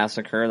Summer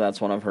Massacre, that's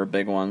one of her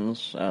big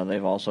ones.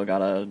 They've also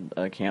got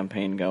a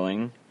campaign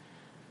going.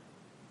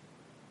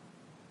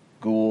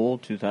 Ghoul,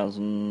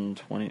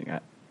 2020.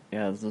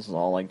 Yeah, this is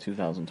all like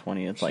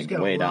 2020. It's She's like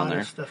way down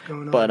there. Stuff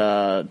going on.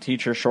 But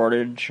Teacher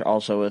Shortage,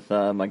 also with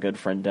my good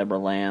friend Deborah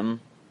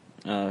Lamb,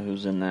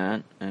 who's in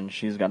that, and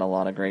she's got a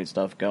lot of great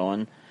stuff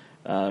going.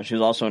 She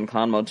was also in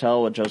Clown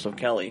Motel with Joseph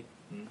Kelly,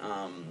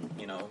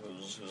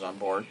 who's on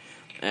board.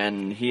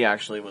 And he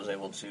actually was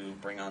able to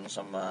bring on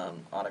some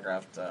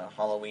autographed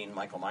Halloween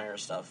Michael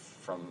Myers stuff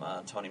from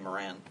Tony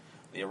Moran,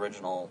 the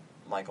original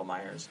Michael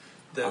Myers,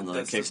 on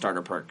the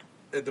Kickstarter perk.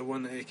 The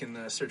one that you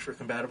can search for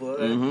compatible.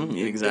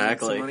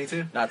 Exactly. Money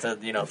too. Not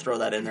to throw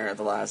that in there at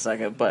the last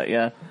second, but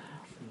yeah.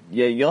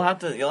 You'll have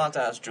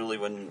to ask Julie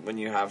when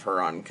you have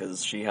her on,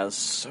 because she has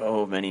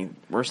so many.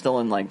 We're still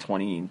in like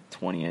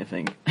 2020, I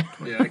think.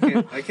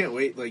 Yeah, I can't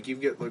wait. Like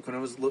when I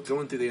was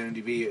going through the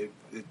IMDb,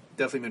 it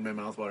definitely made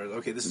my mouth water.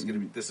 Okay, this is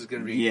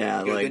gonna be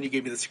yeah. good. Like, then you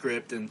gave me the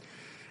script, and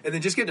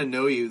then just getting to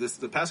know you.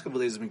 The past couple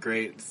of days has been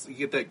great.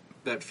 You get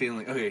that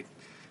feeling. Okay.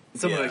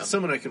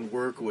 Someone I can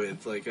work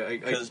with,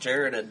 because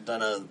Jared had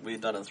done a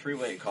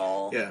 3-way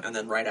call, yeah. And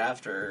then right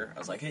after I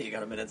was like, "Hey, you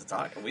got a minute to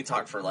talk?" And we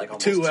talked for like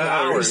almost 2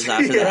 hours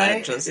after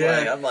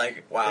that. I'm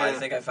like, "Wow, yeah. I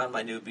think I found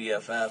my new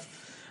BFF."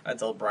 I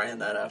told Brian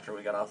that after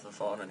we got off the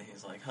phone, and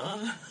he's like,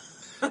 "Huh?"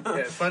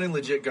 Yeah, finding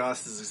legit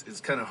goths is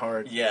kind of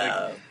hard.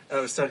 Yeah, I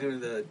was talking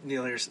to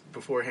Neil here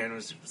beforehand. It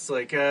was just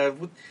like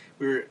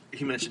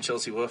he mentioned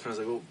Chelsea Wolfe, and I was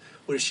like, well,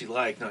 what is she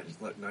like?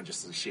 Not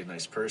just is she a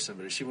nice person,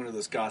 but is she one of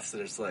those goths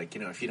that is like,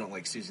 if you don't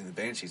like Susie and the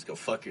Banshees, go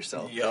fuck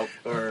yourself. Yep.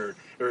 Or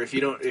if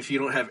you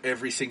don't have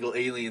every single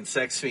alien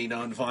sex fiend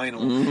on vinyl,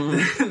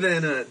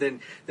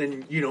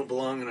 then you don't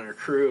belong in our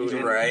crew.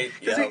 Right.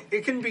 Because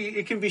it can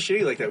be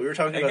shitty like that. We were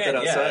talking about that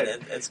outside. Yeah,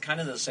 it's kind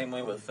of the same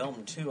way with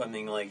film too. I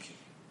mean, like,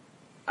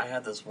 I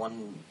had this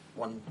one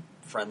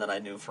friend that I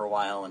knew for a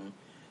while, and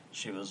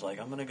she was like,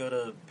 I'm going to go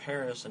to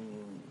Paris,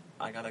 and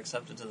I got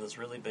accepted to this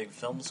really big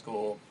film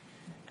school.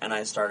 And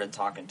I started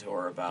talking to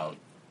her about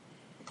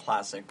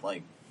classic,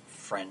 like,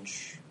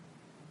 French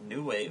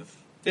New Wave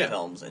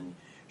films, and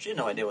she had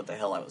no idea what the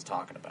hell I was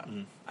talking about.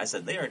 Mm-hmm. I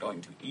said, they are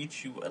going to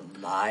eat you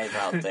alive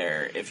out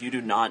there if you do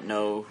not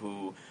know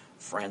who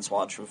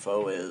Francois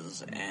Truffaut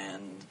is,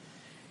 and,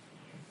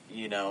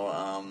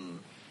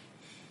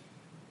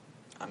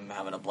 I'm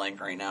having a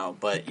blank right now,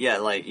 but yeah,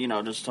 like,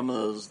 just some of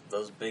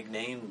those big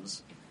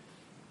names,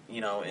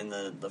 in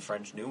the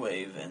French New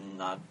Wave, and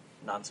not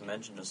to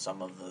mention just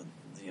some of the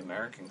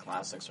American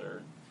classics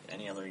or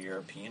any other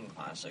European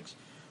classics.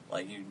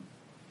 Like, you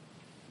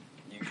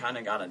kind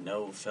of got to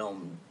know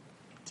film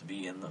to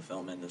be in the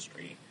film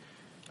industry.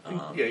 You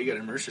got to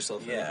immerse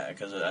yourself in it. Yeah,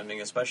 because, I mean,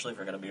 especially if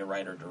you're going to be a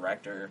writer,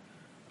 director,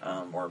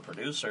 or a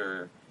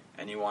producer,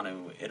 and you want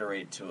to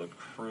iterate to a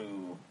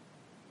crew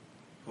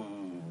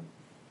who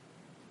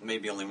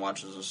maybe only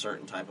watches a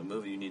certain type of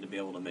movie, you need to be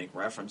able to make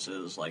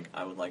references, like,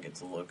 I would like it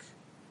to look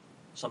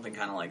something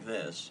kind of like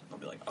this. They'll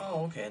be like,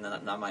 oh, okay, and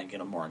then that might get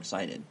them more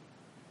excited.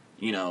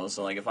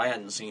 So, like, if I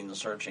hadn't seen The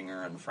Searching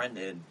or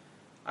Unfriended,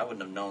 I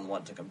wouldn't have known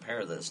what to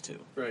compare this to.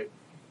 Right.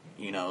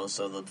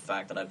 So the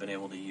fact that I've been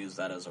able to use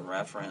that as a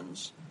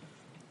reference,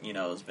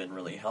 has been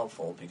really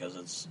helpful because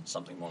it's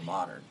something more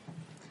modern.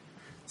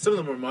 Some of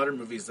the more modern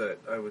movies that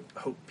I would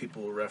hope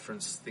people will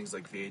reference, things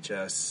like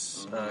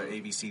VHS,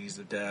 ABCs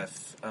of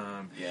Death.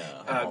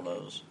 All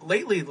those.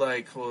 Lately,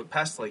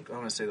 past, I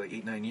want to say,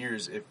 8-9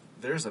 years, if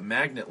there's a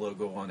Magnet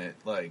logo on it,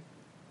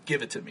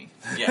 give it to me.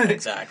 Yeah,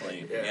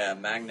 exactly. Yeah,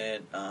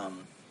 Magnet,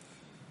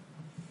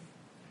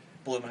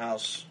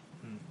 Blumhouse.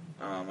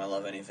 I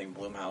love anything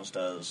Blumhouse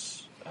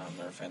does.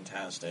 They're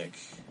fantastic.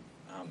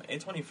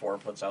 A24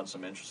 puts out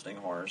some interesting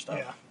horror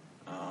stuff.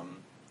 Yeah.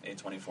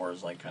 A24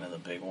 is kind of the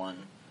big one.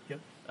 Yep.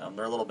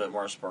 They're a little bit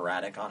more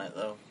sporadic on it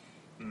though,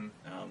 than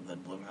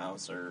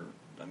Blumhouse.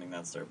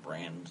 That's their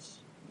brand,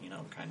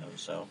 kind of.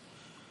 So.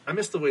 I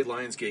miss the way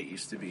Lionsgate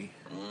used to be.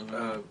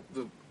 Mm-hmm.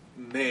 The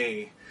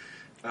May.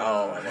 I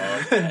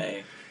love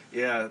May.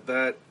 Yeah,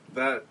 that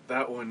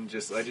one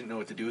just, I didn't know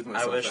what to do with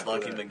myself. I wish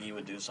Lucky McGee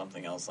would do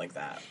something else like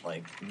that.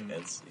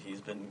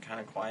 He's been kind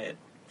of quiet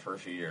for a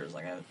few years.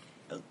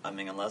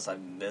 Unless I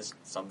missed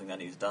something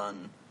that he's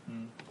done,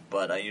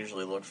 but I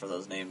usually look for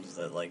those names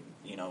that,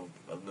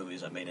 of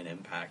movies that made an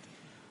impact.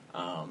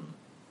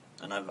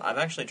 And I've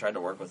actually tried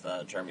to work with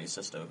Jeremy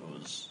Sisto, who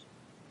was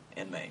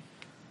in May.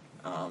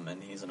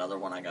 And he's another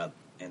one I got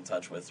in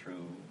touch with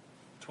through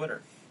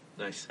Twitter.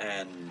 Nice.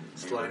 And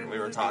we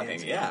were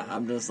talking. Yeah,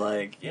 I'm just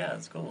like, yeah,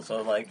 it's cool.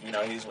 So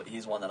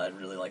he's one that I'd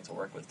really like to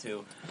work with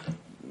too.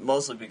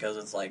 Mostly because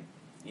it's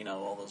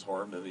all those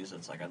horror movies.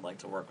 It's I'd like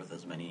to work with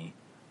as many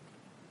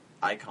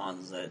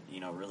icons that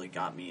really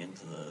got me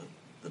into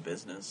the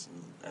business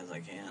as I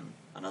can.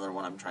 Another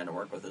one I'm trying to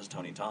work with is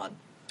Tony Todd.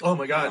 Oh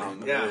my God!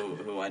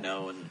 Who I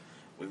know, and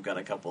we've got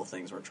a couple of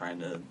things we're trying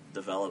to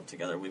develop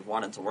together. We've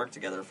wanted to work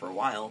together for a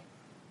while,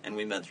 and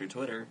we met through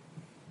Twitter,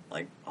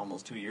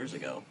 almost 2 years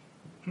ago.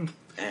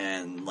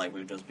 And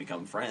we've just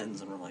become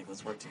friends, and we're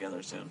let's work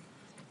together soon.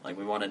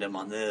 We wanted him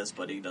on this,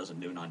 but he doesn't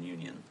do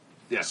non-union.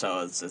 Yeah.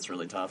 So it's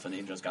really tough, and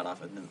he just got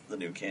off of the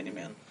new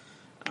Candyman.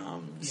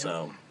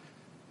 So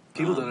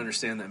people don't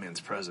understand that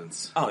man's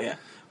presence. Oh yeah,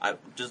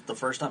 just the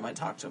first time I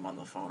talked to him on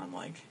the phone, I'm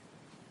like,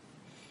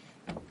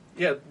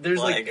 yeah, there's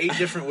like 8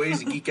 different ways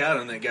to geek out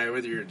on that guy,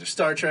 whether you're into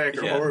Star Trek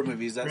or horror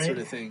movies, that sort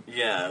of thing.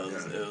 Yeah,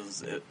 it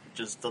was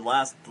just the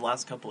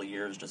last couple of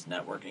years, just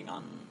networking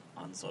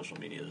on social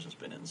media has just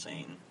been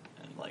insane,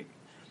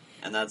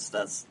 and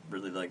that's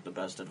really like the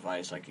best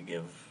advice I could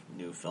give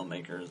new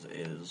filmmakers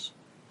is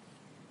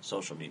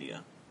social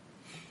media.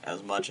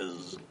 As much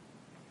as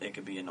it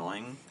could be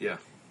annoying,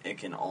 it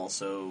can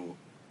also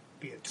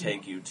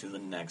take you to the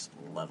next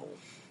level,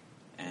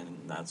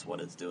 and that's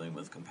what it's doing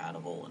with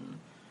Compatible and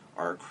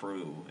our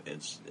crew.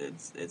 It's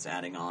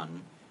adding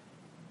on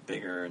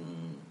bigger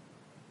and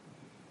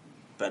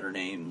better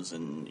names,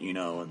 and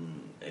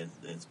and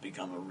it's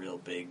become a real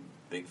big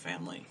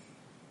family.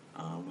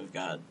 We've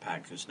got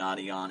Pat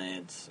Kusnadi on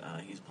it.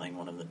 He's playing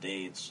one of the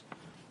dates.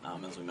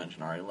 As we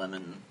mentioned, Ari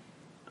Lemon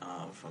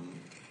from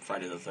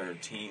Friday the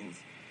 13th.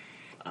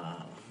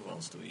 Who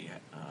else do we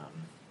have?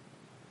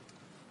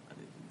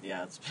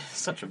 It's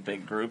such a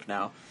big group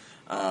now.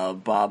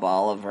 Bob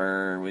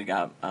Oliver. We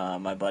got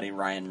my buddy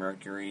Ryan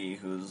Mercury,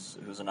 who's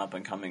an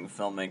up-and-coming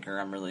filmmaker.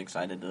 I'm really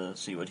excited to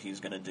see what he's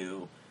going to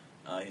do.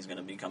 He's going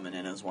to be coming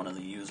in as one of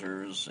the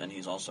users, and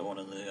he's also one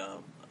of the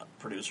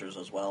producers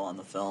as well on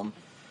the film.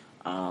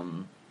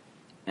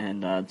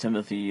 And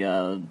Timothy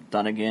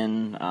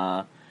Dunnigan,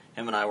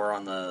 him and I were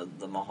on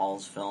the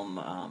Mahal's film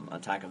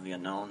Attack of the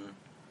Unknown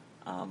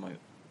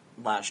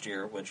last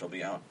year, which will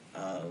be out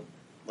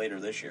later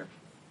this year,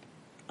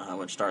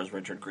 which stars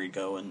Richard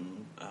Grieco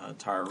and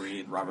Tara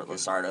Reid, Robert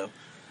Lasardo.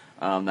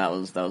 That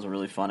was a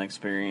really fun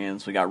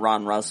experience. We got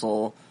Ron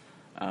Russell,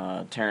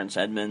 Terrence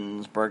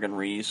Edmonds, Bergen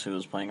Reese, who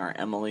is playing our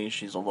Emily.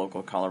 She's a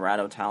local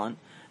Colorado talent.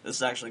 This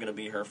is actually going to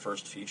be her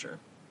first feature.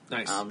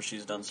 Nice.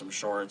 She's done some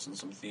shorts and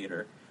some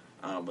theater,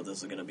 but this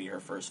is going to be her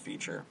first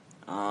feature.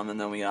 And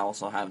then we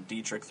also have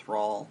Dietrich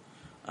Thrall,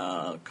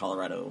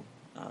 Colorado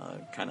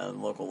kind of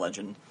local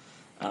legend.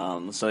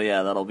 So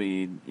yeah, that'll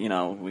be,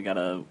 we got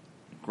a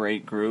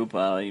great group,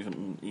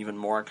 even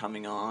more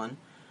coming on.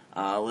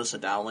 Alyssa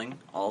Dowling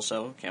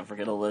also, can't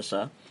forget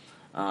Alyssa.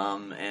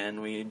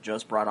 And we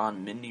just brought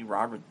on Mindy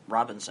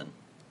Robinson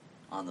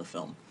on the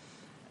film.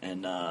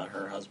 And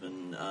her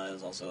husband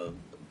is also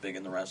big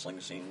in the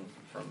wrestling scene,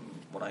 from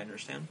what I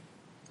understand.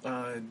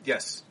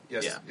 Yes.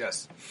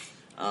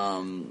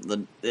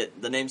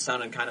 The name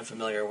sounded kind of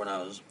familiar when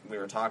we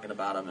were talking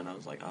about him, and I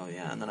was like, oh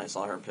yeah. And then I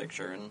saw her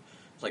picture, and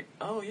it's like,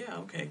 oh yeah,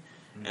 okay.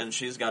 Mm-hmm. And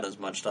she's got as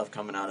much stuff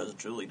coming out as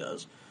Julie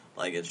does.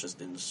 Like, it's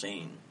just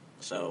insane.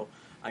 So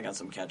I got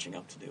some catching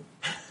up to do.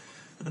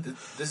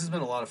 This has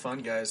been a lot of fun,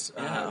 guys.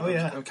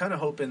 Yeah. I'm kind of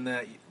hoping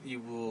that you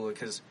will,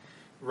 because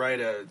write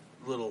a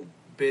little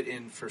bit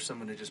in for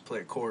someone to just play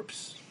a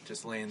corpse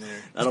just laying there.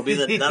 That'll be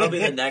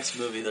the next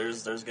movie.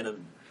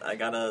 I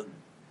got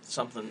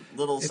something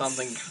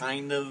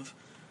kind of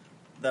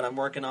that I'm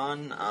working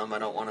on. I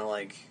don't want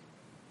to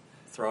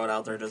throw it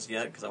out there just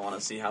yet because I want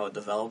to see how it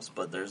develops,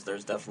 but there's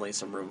definitely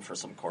some room for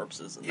some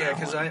corpses in that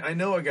because I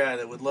know a guy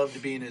that would love to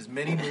be in as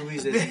many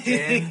movies as he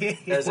can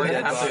as a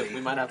dead body.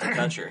 We might have to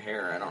cut your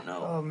hair. I don't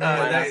know. Oh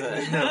man,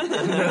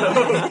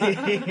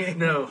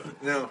 no,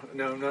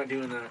 I'm not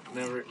doing that.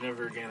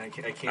 Never again. I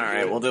can't. All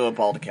right, we'll do a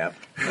bald cap.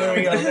 There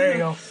you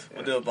go.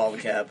 We'll do a bald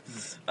cap.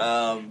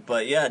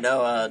 But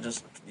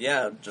just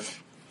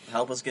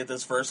help us get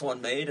this first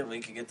one made, and we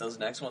can get those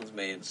next ones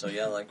made. So,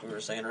 yeah, like we were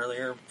saying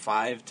earlier,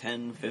 5,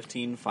 10,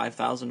 15,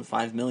 5,000,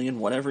 5 million,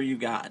 whatever you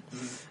got.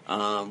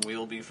 Mm-hmm. We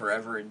will be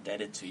forever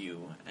indebted to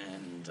you.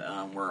 And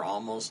we're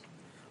almost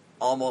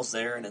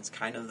there, and it's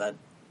kind of that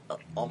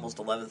almost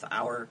 11th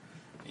hour,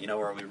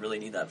 where we really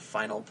need that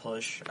final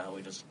push.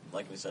 We just,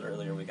 like we said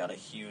earlier, we got a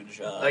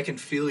huge... I can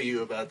feel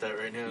you about that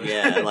right now.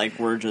 Yeah,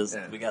 we're just...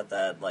 We got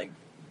that,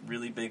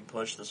 really big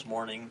push this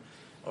morning,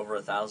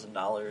 over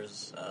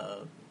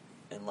 $1,000,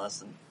 in less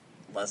than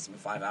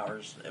 5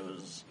 hours. It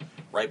was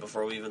right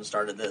before we even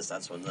started this.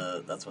 That's when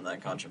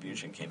that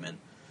contribution came in.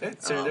 Yeah,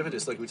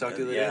 serendipitous, like we talked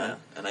the other day. Yeah,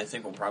 and I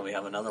think we'll probably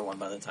have another one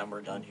by the time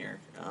we're done here.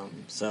 How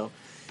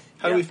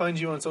do we find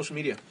you on social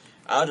media?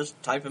 I'll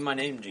just type in my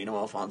name, Gino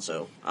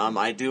Alfonso.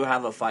 I do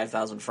have a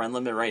 5,000 friend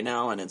limit right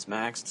now, and it's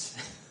maxed.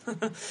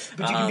 But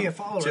you can be a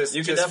follower.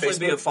 You can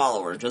definitely be a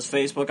follower. Just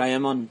Facebook. I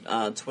am on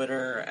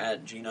Twitter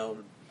at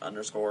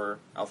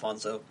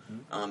Gino_Alfonso,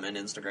 and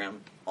Instagram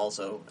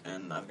also,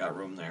 and I've got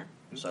room there.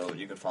 So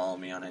you could follow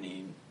me on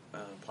any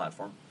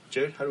platform.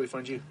 Jared, how do we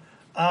find you?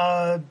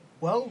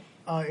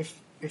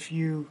 If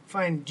you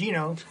find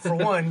Gino, for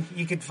one,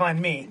 you could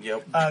find me.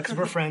 Yep. Because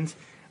we're friends.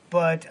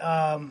 But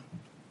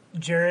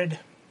Jared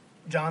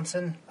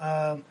Johnson,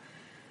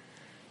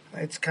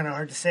 it's kind of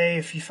hard to say.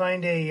 If you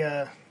find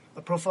a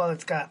profile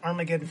that's got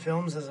Armageddon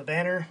Films as a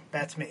banner,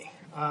 that's me.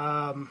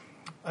 Other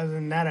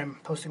than that, I'm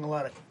posting a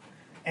lot of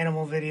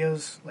animal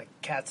videos, like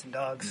cats and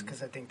dogs,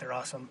 because I think they're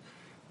awesome.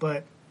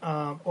 But,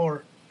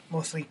 or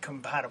mostly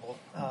compatible.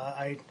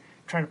 I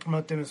try to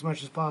promote them as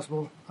much as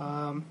possible.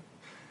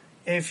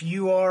 If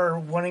you are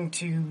wanting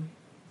to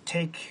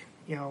take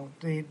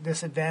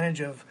this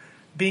advantage of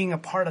being a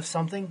part of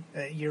something.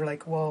 You're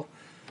like, well,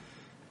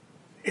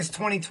 it's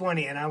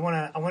 2020, and I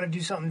want to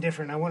do something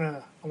different. I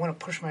want to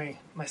push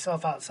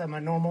myself outside my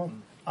normal.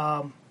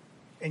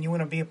 And you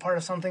want to be a part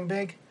of something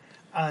big.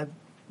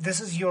 This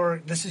is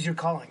your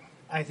calling.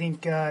 I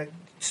think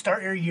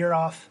start your year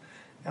off,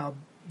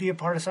 be a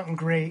part of something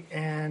great,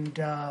 and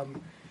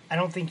I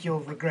don't think you'll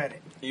regret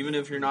it. Even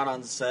if you're not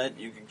on set,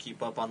 you can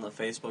keep up on the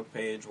Facebook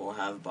page. We'll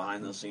have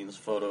behind-the-scenes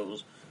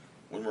photos.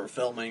 When we're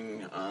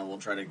filming, we'll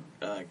try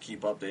to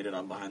keep updated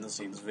on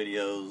behind-the-scenes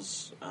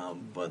videos,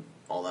 but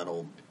all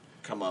that'll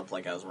come up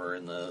like as we're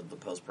in the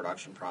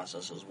post-production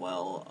process as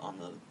well on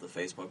the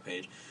Facebook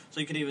page. So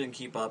you can even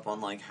keep up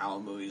on like how a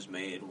movie's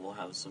made. We'll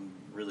have some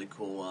really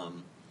cool,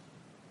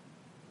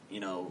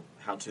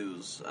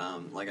 how-tos.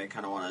 Like I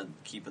kind of want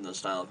to keep in the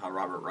style of how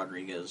Robert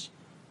Rodriguez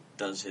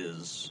does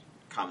his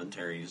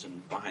commentaries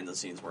and behind the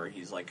scenes, where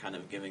he's like kind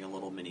of giving a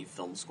little mini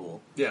film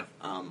school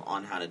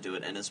on how to do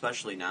it. And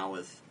especially now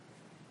with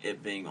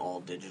it being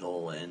all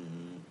digital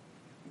and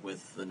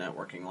with the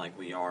networking like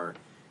we are,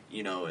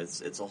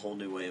 it's a whole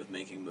new way of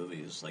making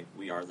movies. Like,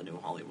 we are the new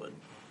Hollywood.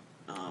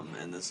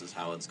 And this is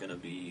how it's going to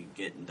be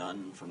getting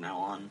done from now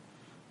on.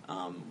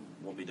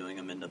 We'll be doing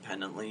them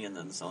independently and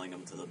then selling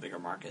them to the bigger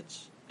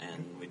markets.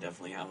 And we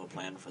definitely have a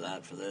plan for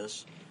that for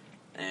this.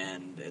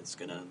 And it's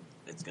gonna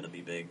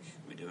be big.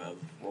 We do have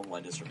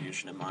worldwide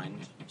distribution in mind.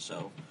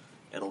 So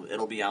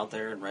it'll be out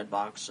there in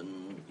Redbox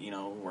and,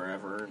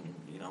 wherever. And,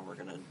 we're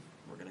gonna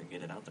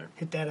get it out there.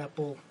 Hit that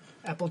Apple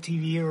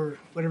TV or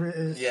whatever it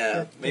is.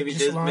 Yeah, maybe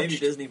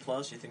Disney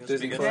Plus. You think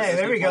this would be good? Yeah,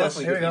 there we go.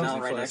 There we go. Now,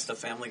 right next to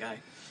Family Guy.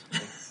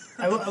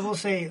 I will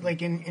say,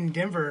 like in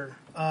Denver,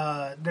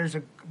 there's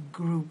a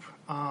group,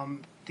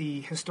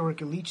 the Historic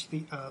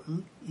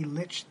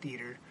Ilitch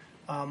Theater.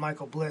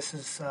 Michael Bliss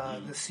is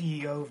the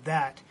CEO of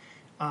that.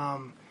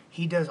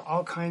 He does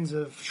all kinds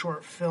of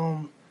short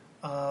film,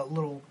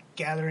 little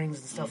gatherings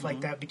and stuff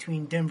like that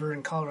between Denver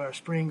and Colorado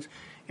Springs.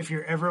 If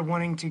you're ever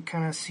wanting to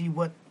kind of see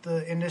what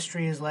the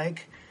industry is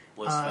like,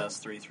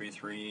 BlissFest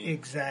 333.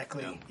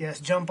 Exactly. Yeah. Yes,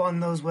 jump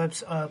on those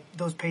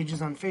those pages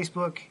on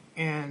Facebook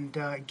and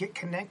get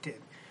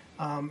connected.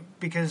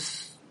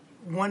 Because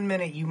 1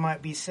 minute you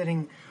might be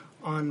sitting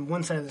on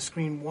one side of the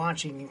screen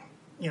watching,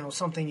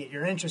 something that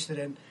you're interested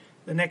in.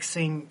 The next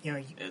thing,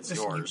 it's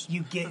yours.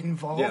 You get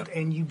involved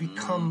and you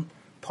become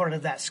part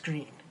of that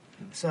screen.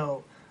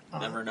 So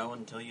never know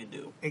until you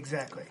do.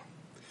 Exactly.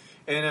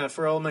 And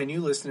for all my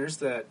new listeners,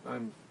 that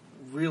I'm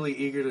really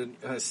eager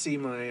to see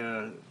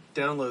my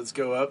downloads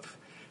go up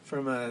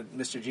from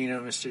Mr. Gino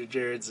and Mr.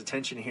 Jared's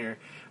attention here.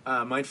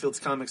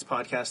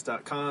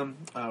 MindfieldsComicsPodcast.com.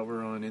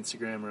 We're on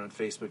Instagram, we're on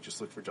Facebook.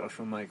 Just look for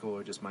Joshua Michael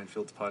or just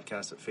Mindfields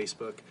Podcast at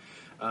Facebook.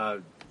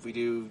 We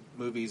do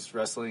movies,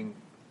 wrestling,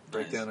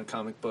 breakdown of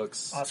comic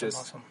books.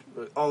 Awesome.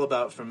 All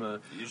about from a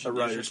writer's point of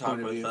view. You should talk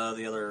with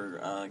the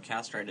other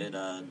caster I did,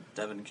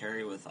 Devin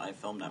Carey with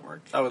iFilm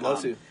Network. I would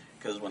love to.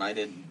 Because when I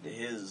did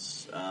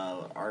his,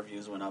 our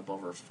views went up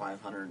over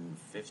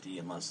 550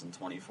 in less than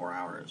 24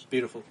 hours.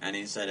 Beautiful. And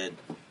he said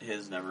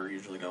his never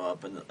usually go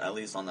up, and at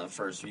least on the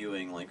first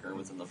viewing, or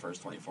within the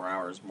first 24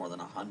 hours, more than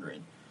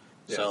 100.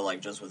 Yeah. So,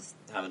 just with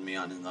having me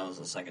on, and that was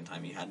the second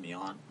time he had me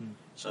on.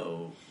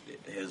 So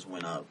his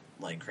went up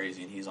like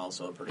crazy, and he's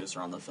also a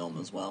producer on the film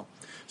as well.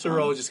 So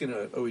we're all just going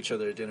to owe each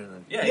other a dinner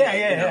then?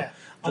 Yeah.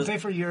 I'll pay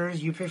for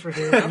yours, you pay for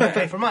his, I'm going to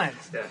pay for mine.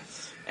 Yeah.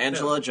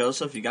 Angela,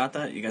 Joseph, you got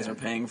that? You guys are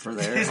paying for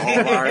theirs, all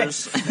of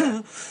ours.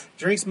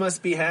 Drinks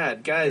must be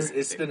had. Guys,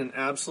 it's been an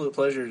absolute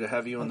pleasure to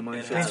have you on the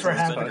Mindfields. Thanks for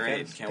having me. It's been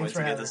great. Can't wait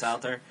to get this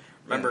out there.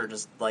 Remember,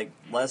 just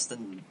less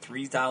than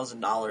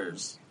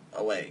 $3,000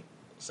 away.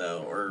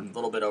 So, or a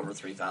little bit over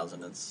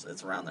 3,000.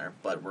 It's around there.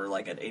 But we're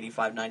at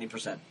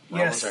 85-90%. We're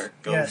almost there.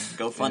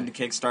 Go fund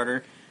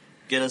Kickstarter.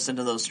 Get us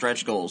into those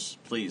stretch goals,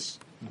 please.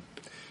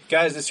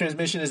 Guys, this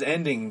transmission is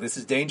ending. This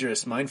is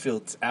dangerous.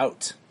 Mindfields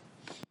out.